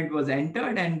agreement was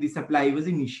entered and the supply was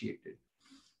initiated.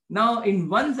 Now, in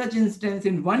one such instance,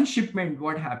 in one shipment,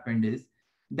 what happened is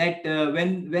that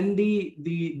when the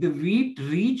wheat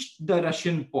reached the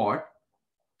Russian port,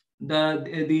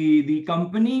 the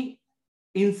company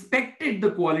inspected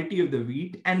the quality of the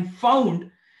wheat and found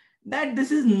that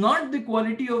this is not the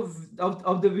quality of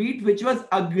the wheat which was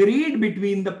agreed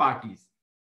between the parties.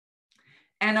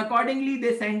 And accordingly,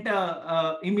 they sent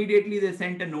immediately they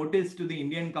sent a notice to the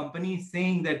Indian company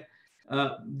saying that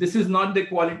this is not the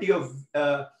quality of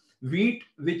wheat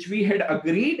which we had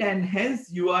agreed, and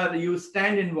hence you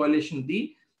stand in violation of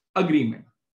the agreement.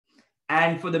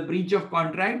 And for the breach of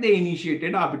contract, they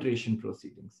initiated arbitration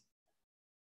proceedings.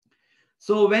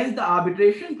 So when the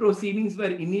arbitration proceedings were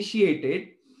initiated,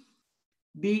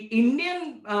 the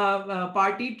Indian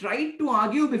party tried to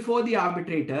argue before the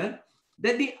arbitrator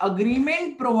that the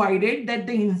agreement provided that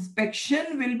the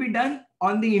inspection will be done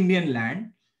on the Indian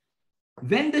land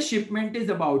when the shipment is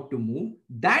about to move.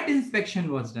 That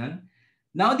inspection was done.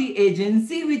 Now the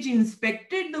agency which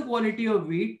inspected the quality of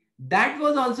wheat, that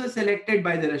was also selected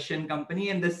by the Russian company,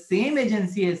 and the same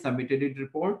agency has submitted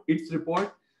its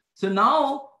report. So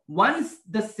now once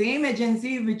the same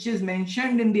agency which is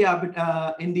mentioned in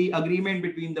the agreement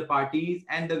between the parties,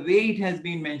 and the way it has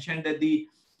been mentioned that the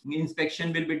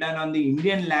inspection will be done on the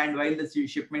Indian land while the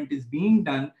shipment is being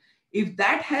done, if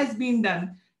that has been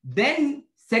done, then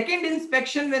second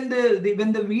inspection when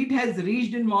the wheat has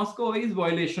reached in Moscow is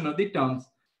violation of the terms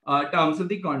of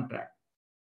the contract.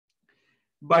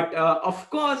 But of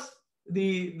course,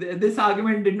 this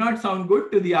argument did not sound good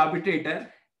to the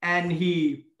arbitrator, and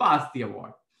he passed the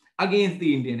award against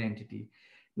the Indian entity.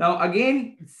 Now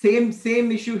again,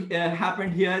 same issue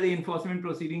happened here. The enforcement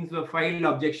proceedings were filed,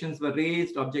 objections were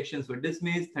raised, objections were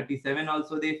dismissed. 37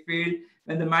 also they failed.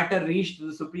 When the matter reached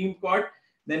the Supreme Court,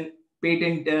 then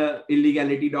patent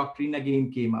illegality doctrine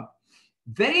again came up.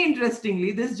 Very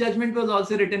interestingly, this judgment was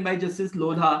also written by Justice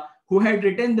Lodha, who had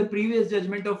written the previous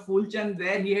judgment of Fulchand,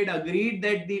 where he had agreed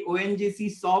that the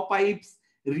ONGC saw pipes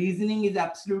reasoning is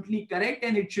absolutely correct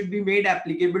and it should be made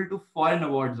applicable to foreign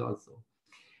awards also.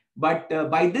 But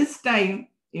by this time,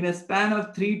 in a span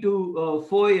of 3 to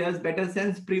 4 years, better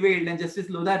sense prevailed, and Justice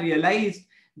Lodha realized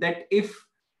that if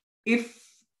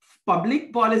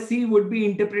public policy would be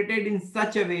interpreted in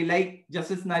such a way, like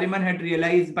Justice Nariman had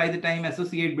realized by the time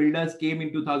Associate Builders came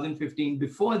in 2015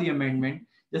 before the amendment,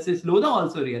 Justice Lodha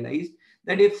also realized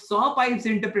that if saw pipes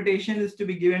interpretation is to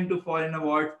be given to foreign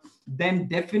awards, then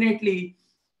definitely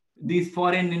these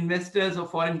foreign investors or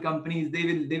foreign companies, they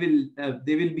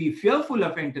will be fearful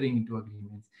of entering into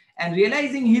agreements. And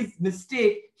realizing his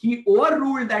mistake, he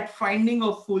overruled that finding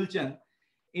of Fulchand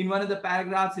in one of the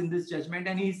paragraphs in this judgment,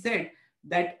 and he said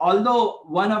that although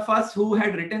one of us who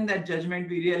had written that judgment,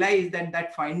 we realized that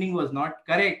that finding was not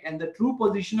correct, and the true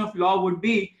position of law would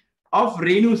be of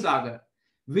Renu Sagar,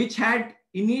 which had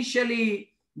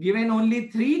initially given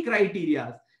only 3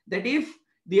 criteria, that if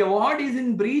the award is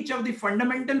in breach of the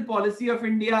fundamental policy of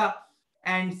India,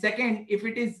 and second, if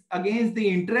it is against the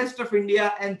interest of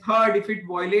India, and third, if it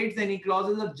violates any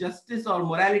clauses of justice or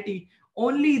morality,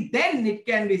 only then it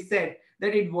can be said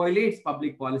that it violates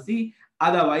public policy.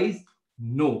 Otherwise,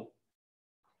 no.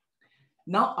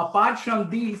 Now, apart from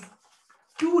these,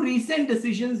 2 recent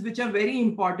decisions which are very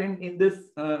important in this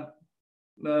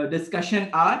discussion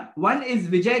are, one is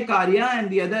Vijay Karya and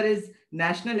the other is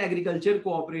National Agriculture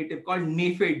Cooperative, called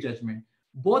NAFED judgment.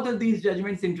 Both of these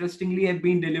judgments, interestingly, have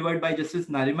been delivered by Justice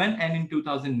Nariman and in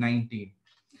 2019.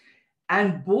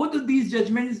 And both of these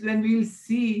judgments, when we will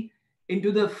see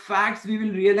into the facts, we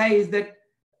will realize that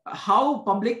how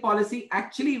public policy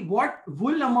actually, what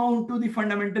will amount to the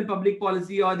fundamental public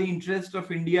policy or the interest of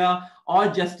India or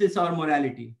justice or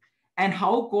morality, and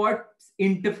how courts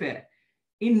interfere.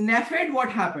 In NAFED, what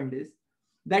happened is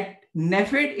that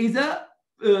NAFED is a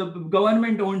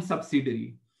government-owned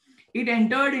subsidiary. It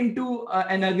entered into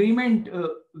an agreement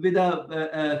with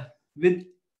a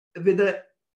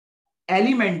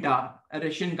Alimentar, a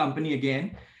Russian company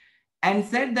again, and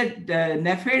said that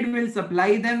NAFED will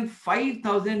supply them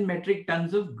 5,000 metric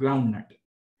tons of groundnut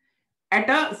at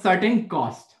a certain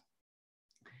cost.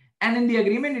 And in the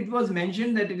agreement, it was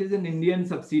mentioned that it is an Indian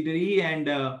subsidiary, and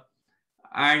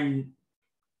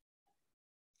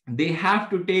they have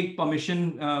to take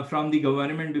permission from the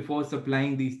government before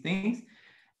supplying these things,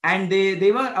 and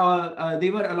they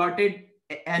were allotted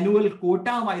annual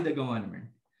quota by the government.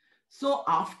 So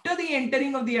after the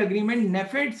entering of the agreement,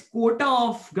 NAFED's quota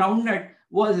of groundnut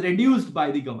was reduced by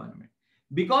the government,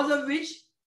 because of which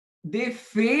they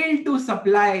failed to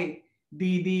supply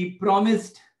the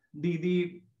promised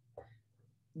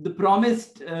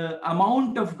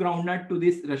amount of groundnut to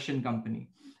this Russian company,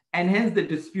 and hence the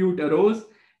dispute arose,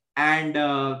 and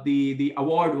the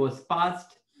award was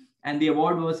passed. And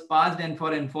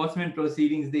for enforcement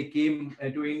proceedings, they came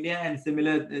to India, and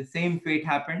same fate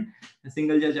happened. The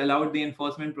single judge allowed the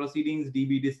enforcement proceedings.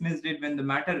 DB dismissed it when the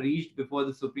matter reached before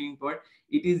the Supreme Court.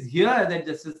 It is here that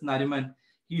Justice Nariman,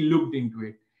 he looked into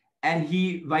it, and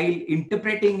he, while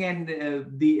interpreting, and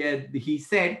he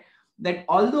said that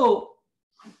although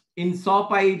in saw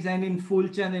pipes and in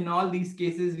Fulchand, in all these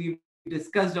cases, we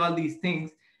discussed all these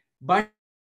things, but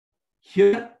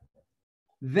here,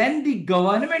 when the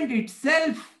government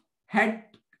itself had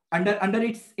under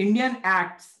its Indian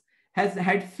acts has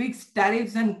had fixed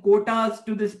tariffs and quotas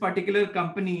to this particular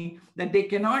company that they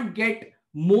cannot get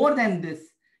more than this,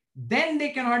 then they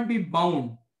cannot be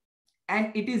bound.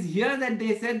 And it is here that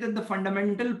they said that the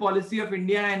fundamental policy of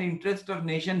India and interest of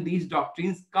nation, these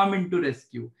doctrines come into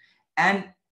rescue. And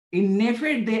in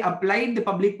NEFED, they applied the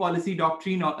public policy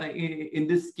doctrine in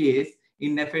this case,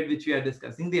 in NEFED, which we are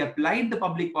discussing. They applied the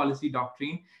public policy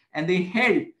doctrine and they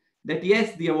held that,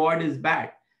 yes, the award is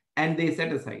bad, and they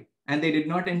set aside and they did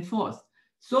not enforce.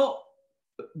 So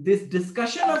this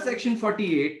discussion of Section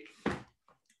 48,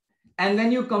 and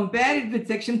when you compare it with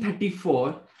Section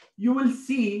 34, you will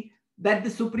see that the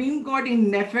Supreme Court in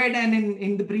NEFED and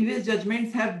in the previous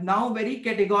judgments have now very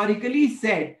categorically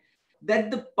said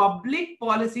that the public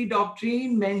policy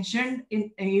doctrine mentioned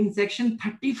in Section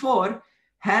 34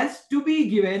 has to be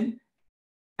given,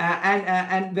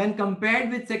 and when compared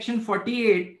with Section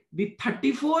 48, the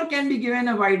 34 can be given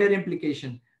a wider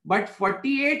implication, but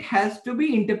 48 has to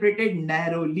be interpreted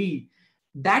narrowly.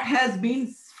 That has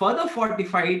been further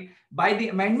fortified by the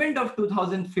amendment of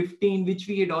 2015, which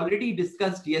we had already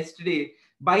discussed yesterday,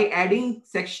 by adding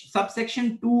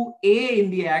subsection 2A in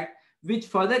the Act, which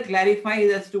further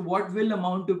clarifies as to what will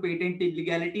amount to patent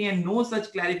illegality, and no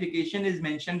such clarification is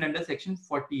mentioned under Section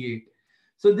 48.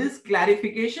 So this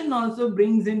clarification also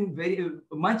brings in very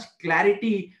much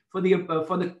clarity for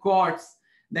the courts,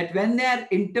 that when they are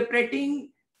interpreting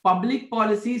public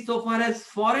policy so far as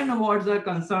foreign awards are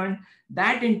concerned,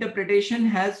 that interpretation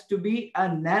has to be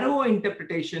a narrow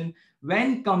interpretation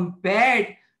when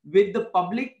compared with the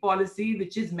public policy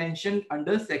which is mentioned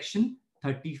under Section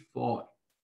 34.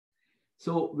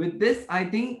 So with this, I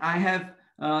think I have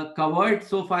covered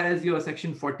so far as your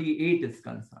Section 48 is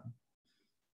concerned.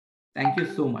 Thank you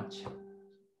so much.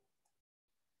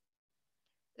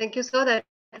 Thank you, sir. That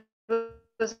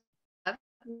was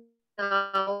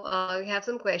now we have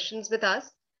some questions with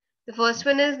us. The first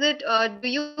one is that do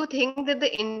you think that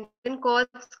the Indian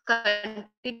courts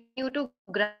continue to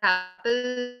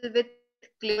grapple with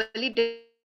clearly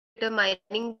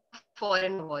determining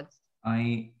foreign awards?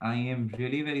 I am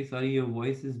really very sorry. Your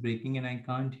voice is breaking and I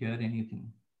can't hear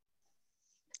anything.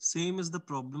 Same is the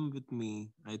problem with me.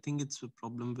 I think it's a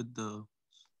problem with the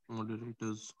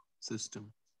moderator's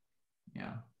system.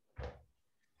 Yeah.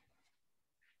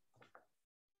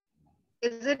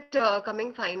 Is it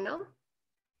coming fine now?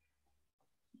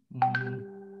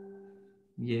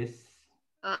 Yes.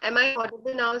 Am I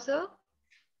audible now, sir?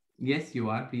 Yes, you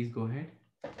are. Please go ahead.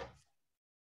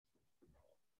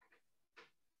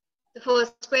 The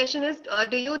first question is,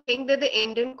 do you think that the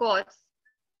Indian courts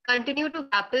continue to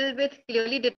grapple with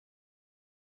clearly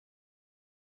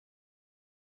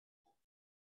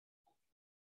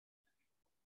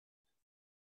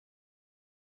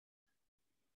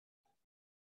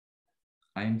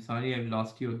I am sorry, I've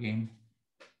lost you again.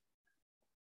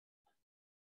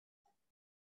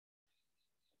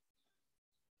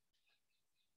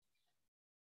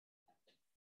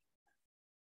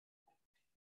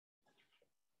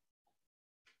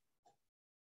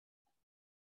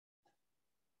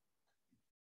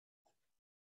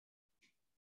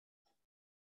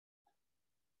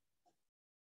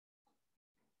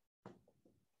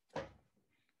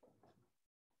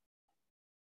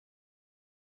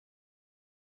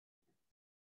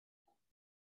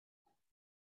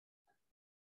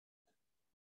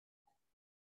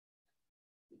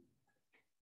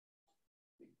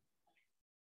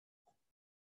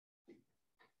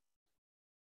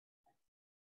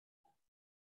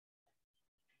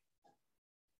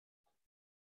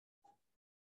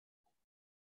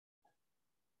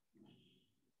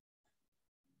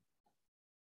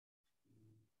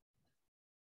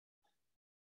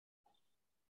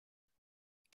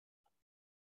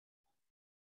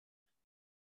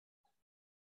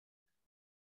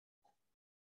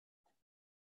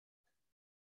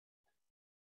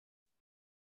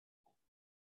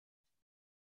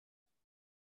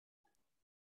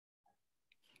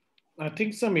 I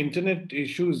think some internet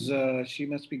issues. She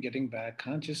must be getting back.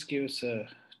 Huh? Just give us 2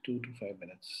 to 5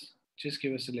 minutes. Just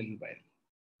give us a little while.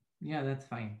 Yeah, that's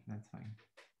fine. That's fine.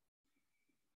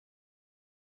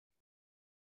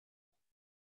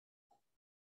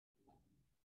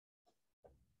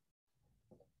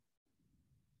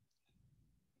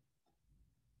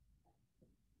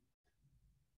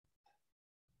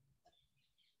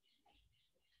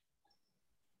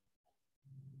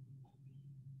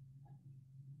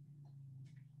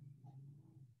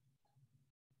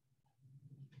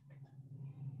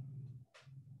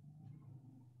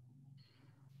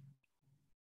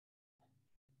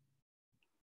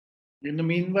 In the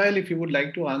meanwhile, if you would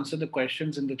like to answer the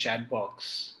questions in the chat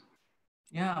box,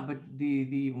 Yeah, but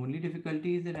the only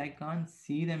difficulty is that I can't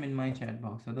see them in my chat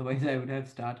box. Otherwise, I would have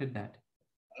started that.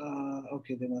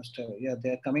 Okay, they must have. Yeah, they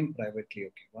are coming privately.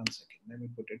 Okay, 1 second. Let me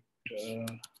put it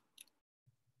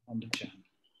on the channel.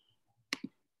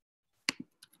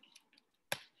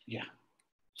 Yeah.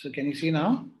 So can you see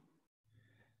now?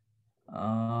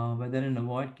 Whether an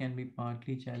award can be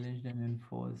partly challenged and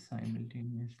enforced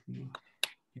simultaneously.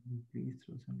 Can you please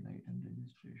throw some light on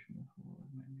registration of award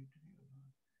mandatory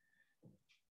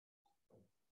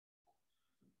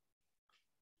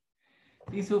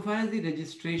award? See, so far as the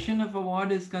registration of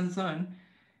award is concerned,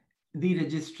 the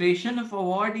registration of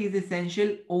award is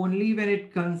essential only when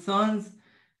it concerns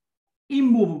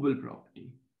immovable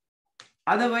property.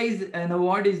 Otherwise, an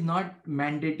award is not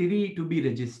mandatory to be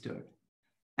registered.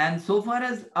 And so far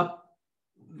as a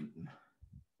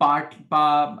part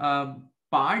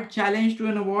challenge to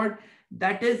an award,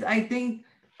 that is, I think,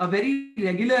 a very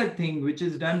regular thing which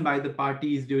is done by the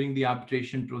parties during the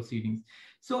arbitration proceedings.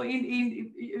 So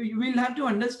you will have to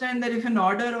understand that if an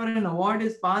order or an award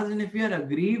is passed and if we are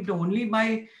aggrieved only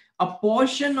by a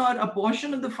portion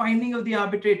of the finding of the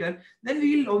arbitrator, then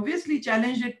we will obviously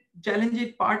challenge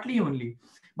it partly only.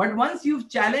 But once you've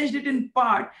challenged it in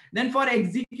part, then for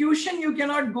execution, you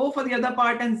cannot go for the other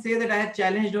part and say that I have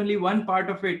challenged only one part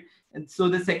of it, and so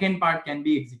the second part can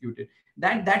be executed.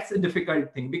 That's a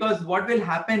difficult thing, because what will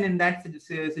happen in that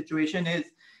situation is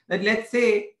that, let's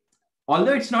say,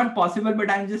 although it's not possible,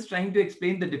 but I'm just trying to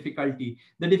explain the difficulty.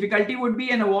 The difficulty would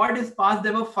be an award is passed.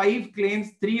 There were 5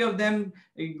 claims, 3 of them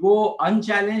go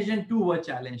unchallenged and 2 were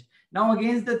challenged. Now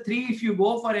against the 3, if you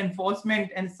go for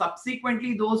enforcement and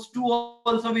subsequently those 2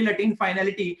 also will attain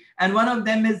finality, and one of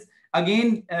them is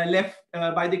again left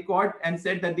by the court and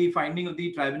said that the finding of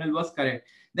the tribunal was correct,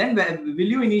 then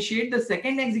will you initiate the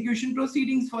second execution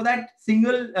proceedings for that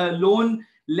single loan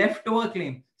leftover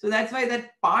claim? So that's why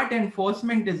that part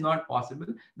enforcement is not possible.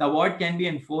 The award can be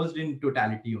enforced in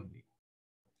totality only.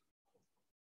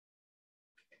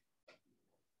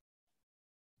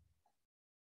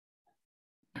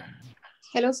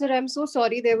 Hello, sir. I'm so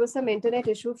sorry. There was some internet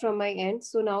issue from my end.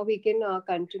 So now we can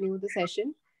continue the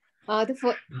session. I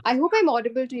hope I'm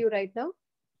audible to you right now.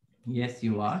 Yes,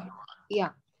 you are. Yeah.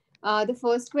 The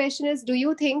first question is, do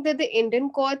you think that the Indian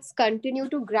courts continue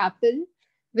to grapple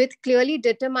with clearly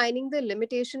determining the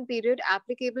limitation period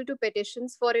applicable to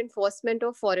petitions for enforcement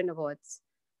of foreign awards?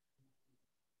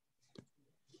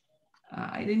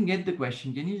 I didn't get the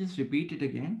question. Can you just repeat it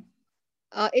again?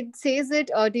 It says that,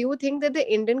 do you think that the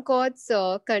Indian courts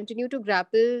continue to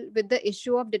grapple with the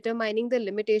issue of determining the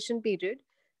limitation period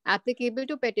applicable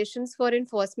to petitions for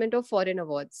enforcement of foreign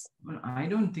awards? Well, I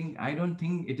don't think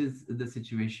it is the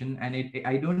situation, and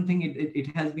I don't think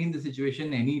it has been the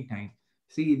situation any time.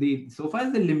 See, so far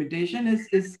as the limitation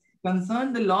is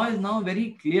concerned, the law is now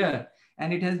very clear,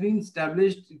 and it has been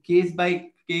established case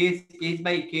by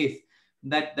case,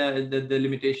 that the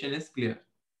limitation is clear.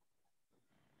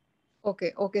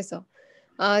 Okay, sir.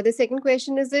 The second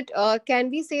question is that, can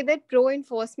we say that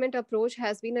pro-enforcement approach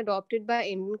has been adopted by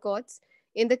Indian courts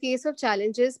in the case of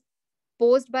challenges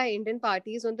posed by Indian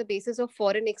parties on the basis of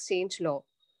foreign exchange law?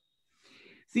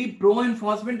 See,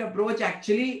 pro-enforcement approach,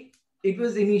 actually, it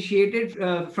was initiated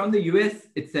from the US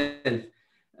itself.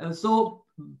 So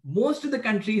most of the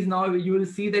countries now, you will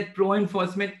see that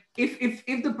pro-enforcement, if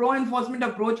the pro-enforcement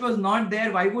approach was not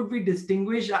there, why would we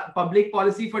distinguish public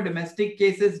policy for domestic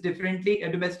cases differently,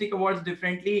 domestic awards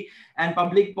differently, and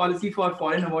public policy for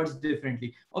foreign awards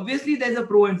differently? Obviously, there's a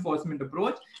pro-enforcement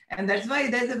approach, and that's why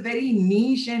there's a very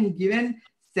niche and given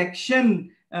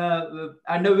section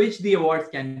under which the awards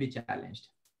can be challenged.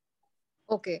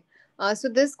 Okay. So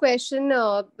this question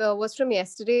was from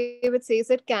yesterday, which says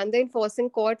that, can the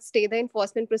enforcing court stay the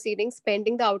enforcement proceedings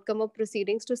pending the outcome of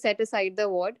proceedings to set aside the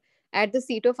award at the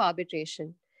seat of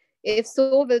arbitration? If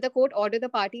so, will the court order the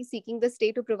party seeking the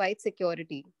stay to provide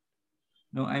security?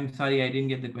 No, I'm sorry, I didn't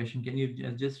get the question. Can you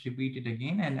just repeat it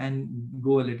again and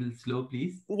go a little slow,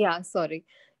 please? Yeah, sorry.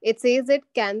 It says that,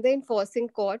 can the enforcing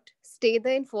court stay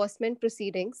the enforcement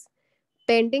proceedings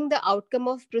pending the outcome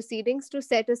of proceedings to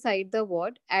set aside the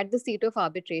award at the seat of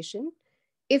arbitration?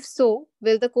 If so,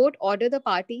 will the court order the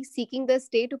party seeking the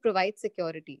stay to provide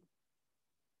security?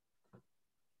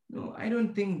 No, I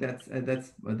don't think that's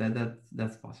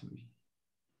possible.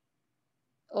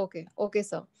 Okay,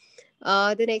 sir.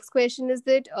 The next question is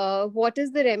that, what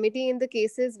is the remedy in the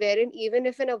cases wherein even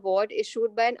if an award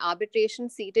issued by an arbitration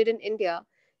seated in India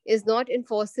is not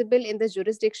enforceable in the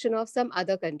jurisdiction of some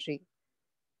other country?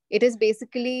 It is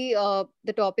basically,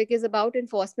 the topic is about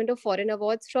enforcement of foreign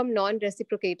awards from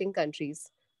non-reciprocating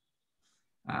countries.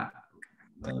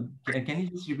 Can you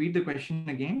just repeat the question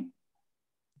again?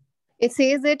 It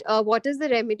says that what is the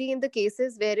remedy in the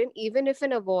cases wherein even if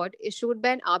an award issued by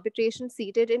an arbitration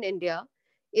seated in India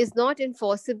is not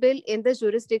enforceable in the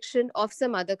jurisdiction of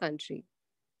some other country?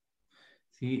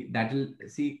 See,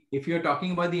 if you're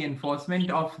talking about the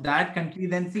enforcement of that country,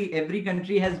 then see, every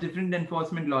country has different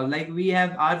enforcement laws. Like we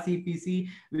have RCPC,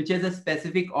 which has a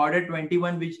specific order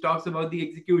 21, which talks about the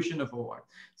execution of award.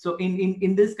 So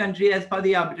in this country, as far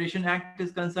the Arbitration Act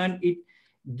is concerned, it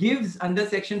gives under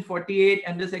section 48,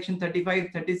 under section 35,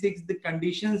 36, the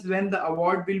conditions when the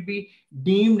award will be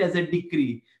deemed as a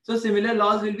decree. So similar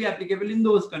laws will be applicable in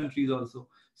those countries also.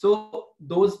 So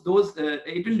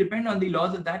it will depend on the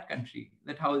laws of that country,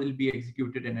 that how it will be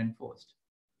executed and enforced.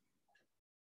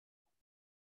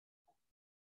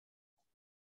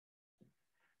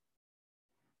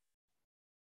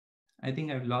 I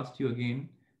think I've lost you again,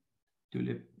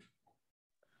 Tulip.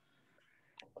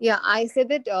 Yeah, I said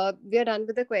that we are done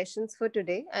with the questions for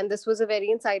today. And this was a very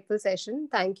insightful session.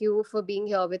 Thank you for being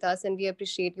here with us. And we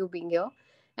appreciate you being here.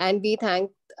 And we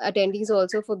thank attendees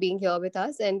also for being here with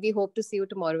us. And we hope to see you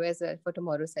tomorrow as well for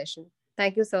tomorrow's session.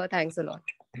 Thank you, sir. Thanks a lot.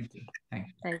 Thank you. Thank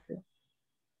you. Thank you.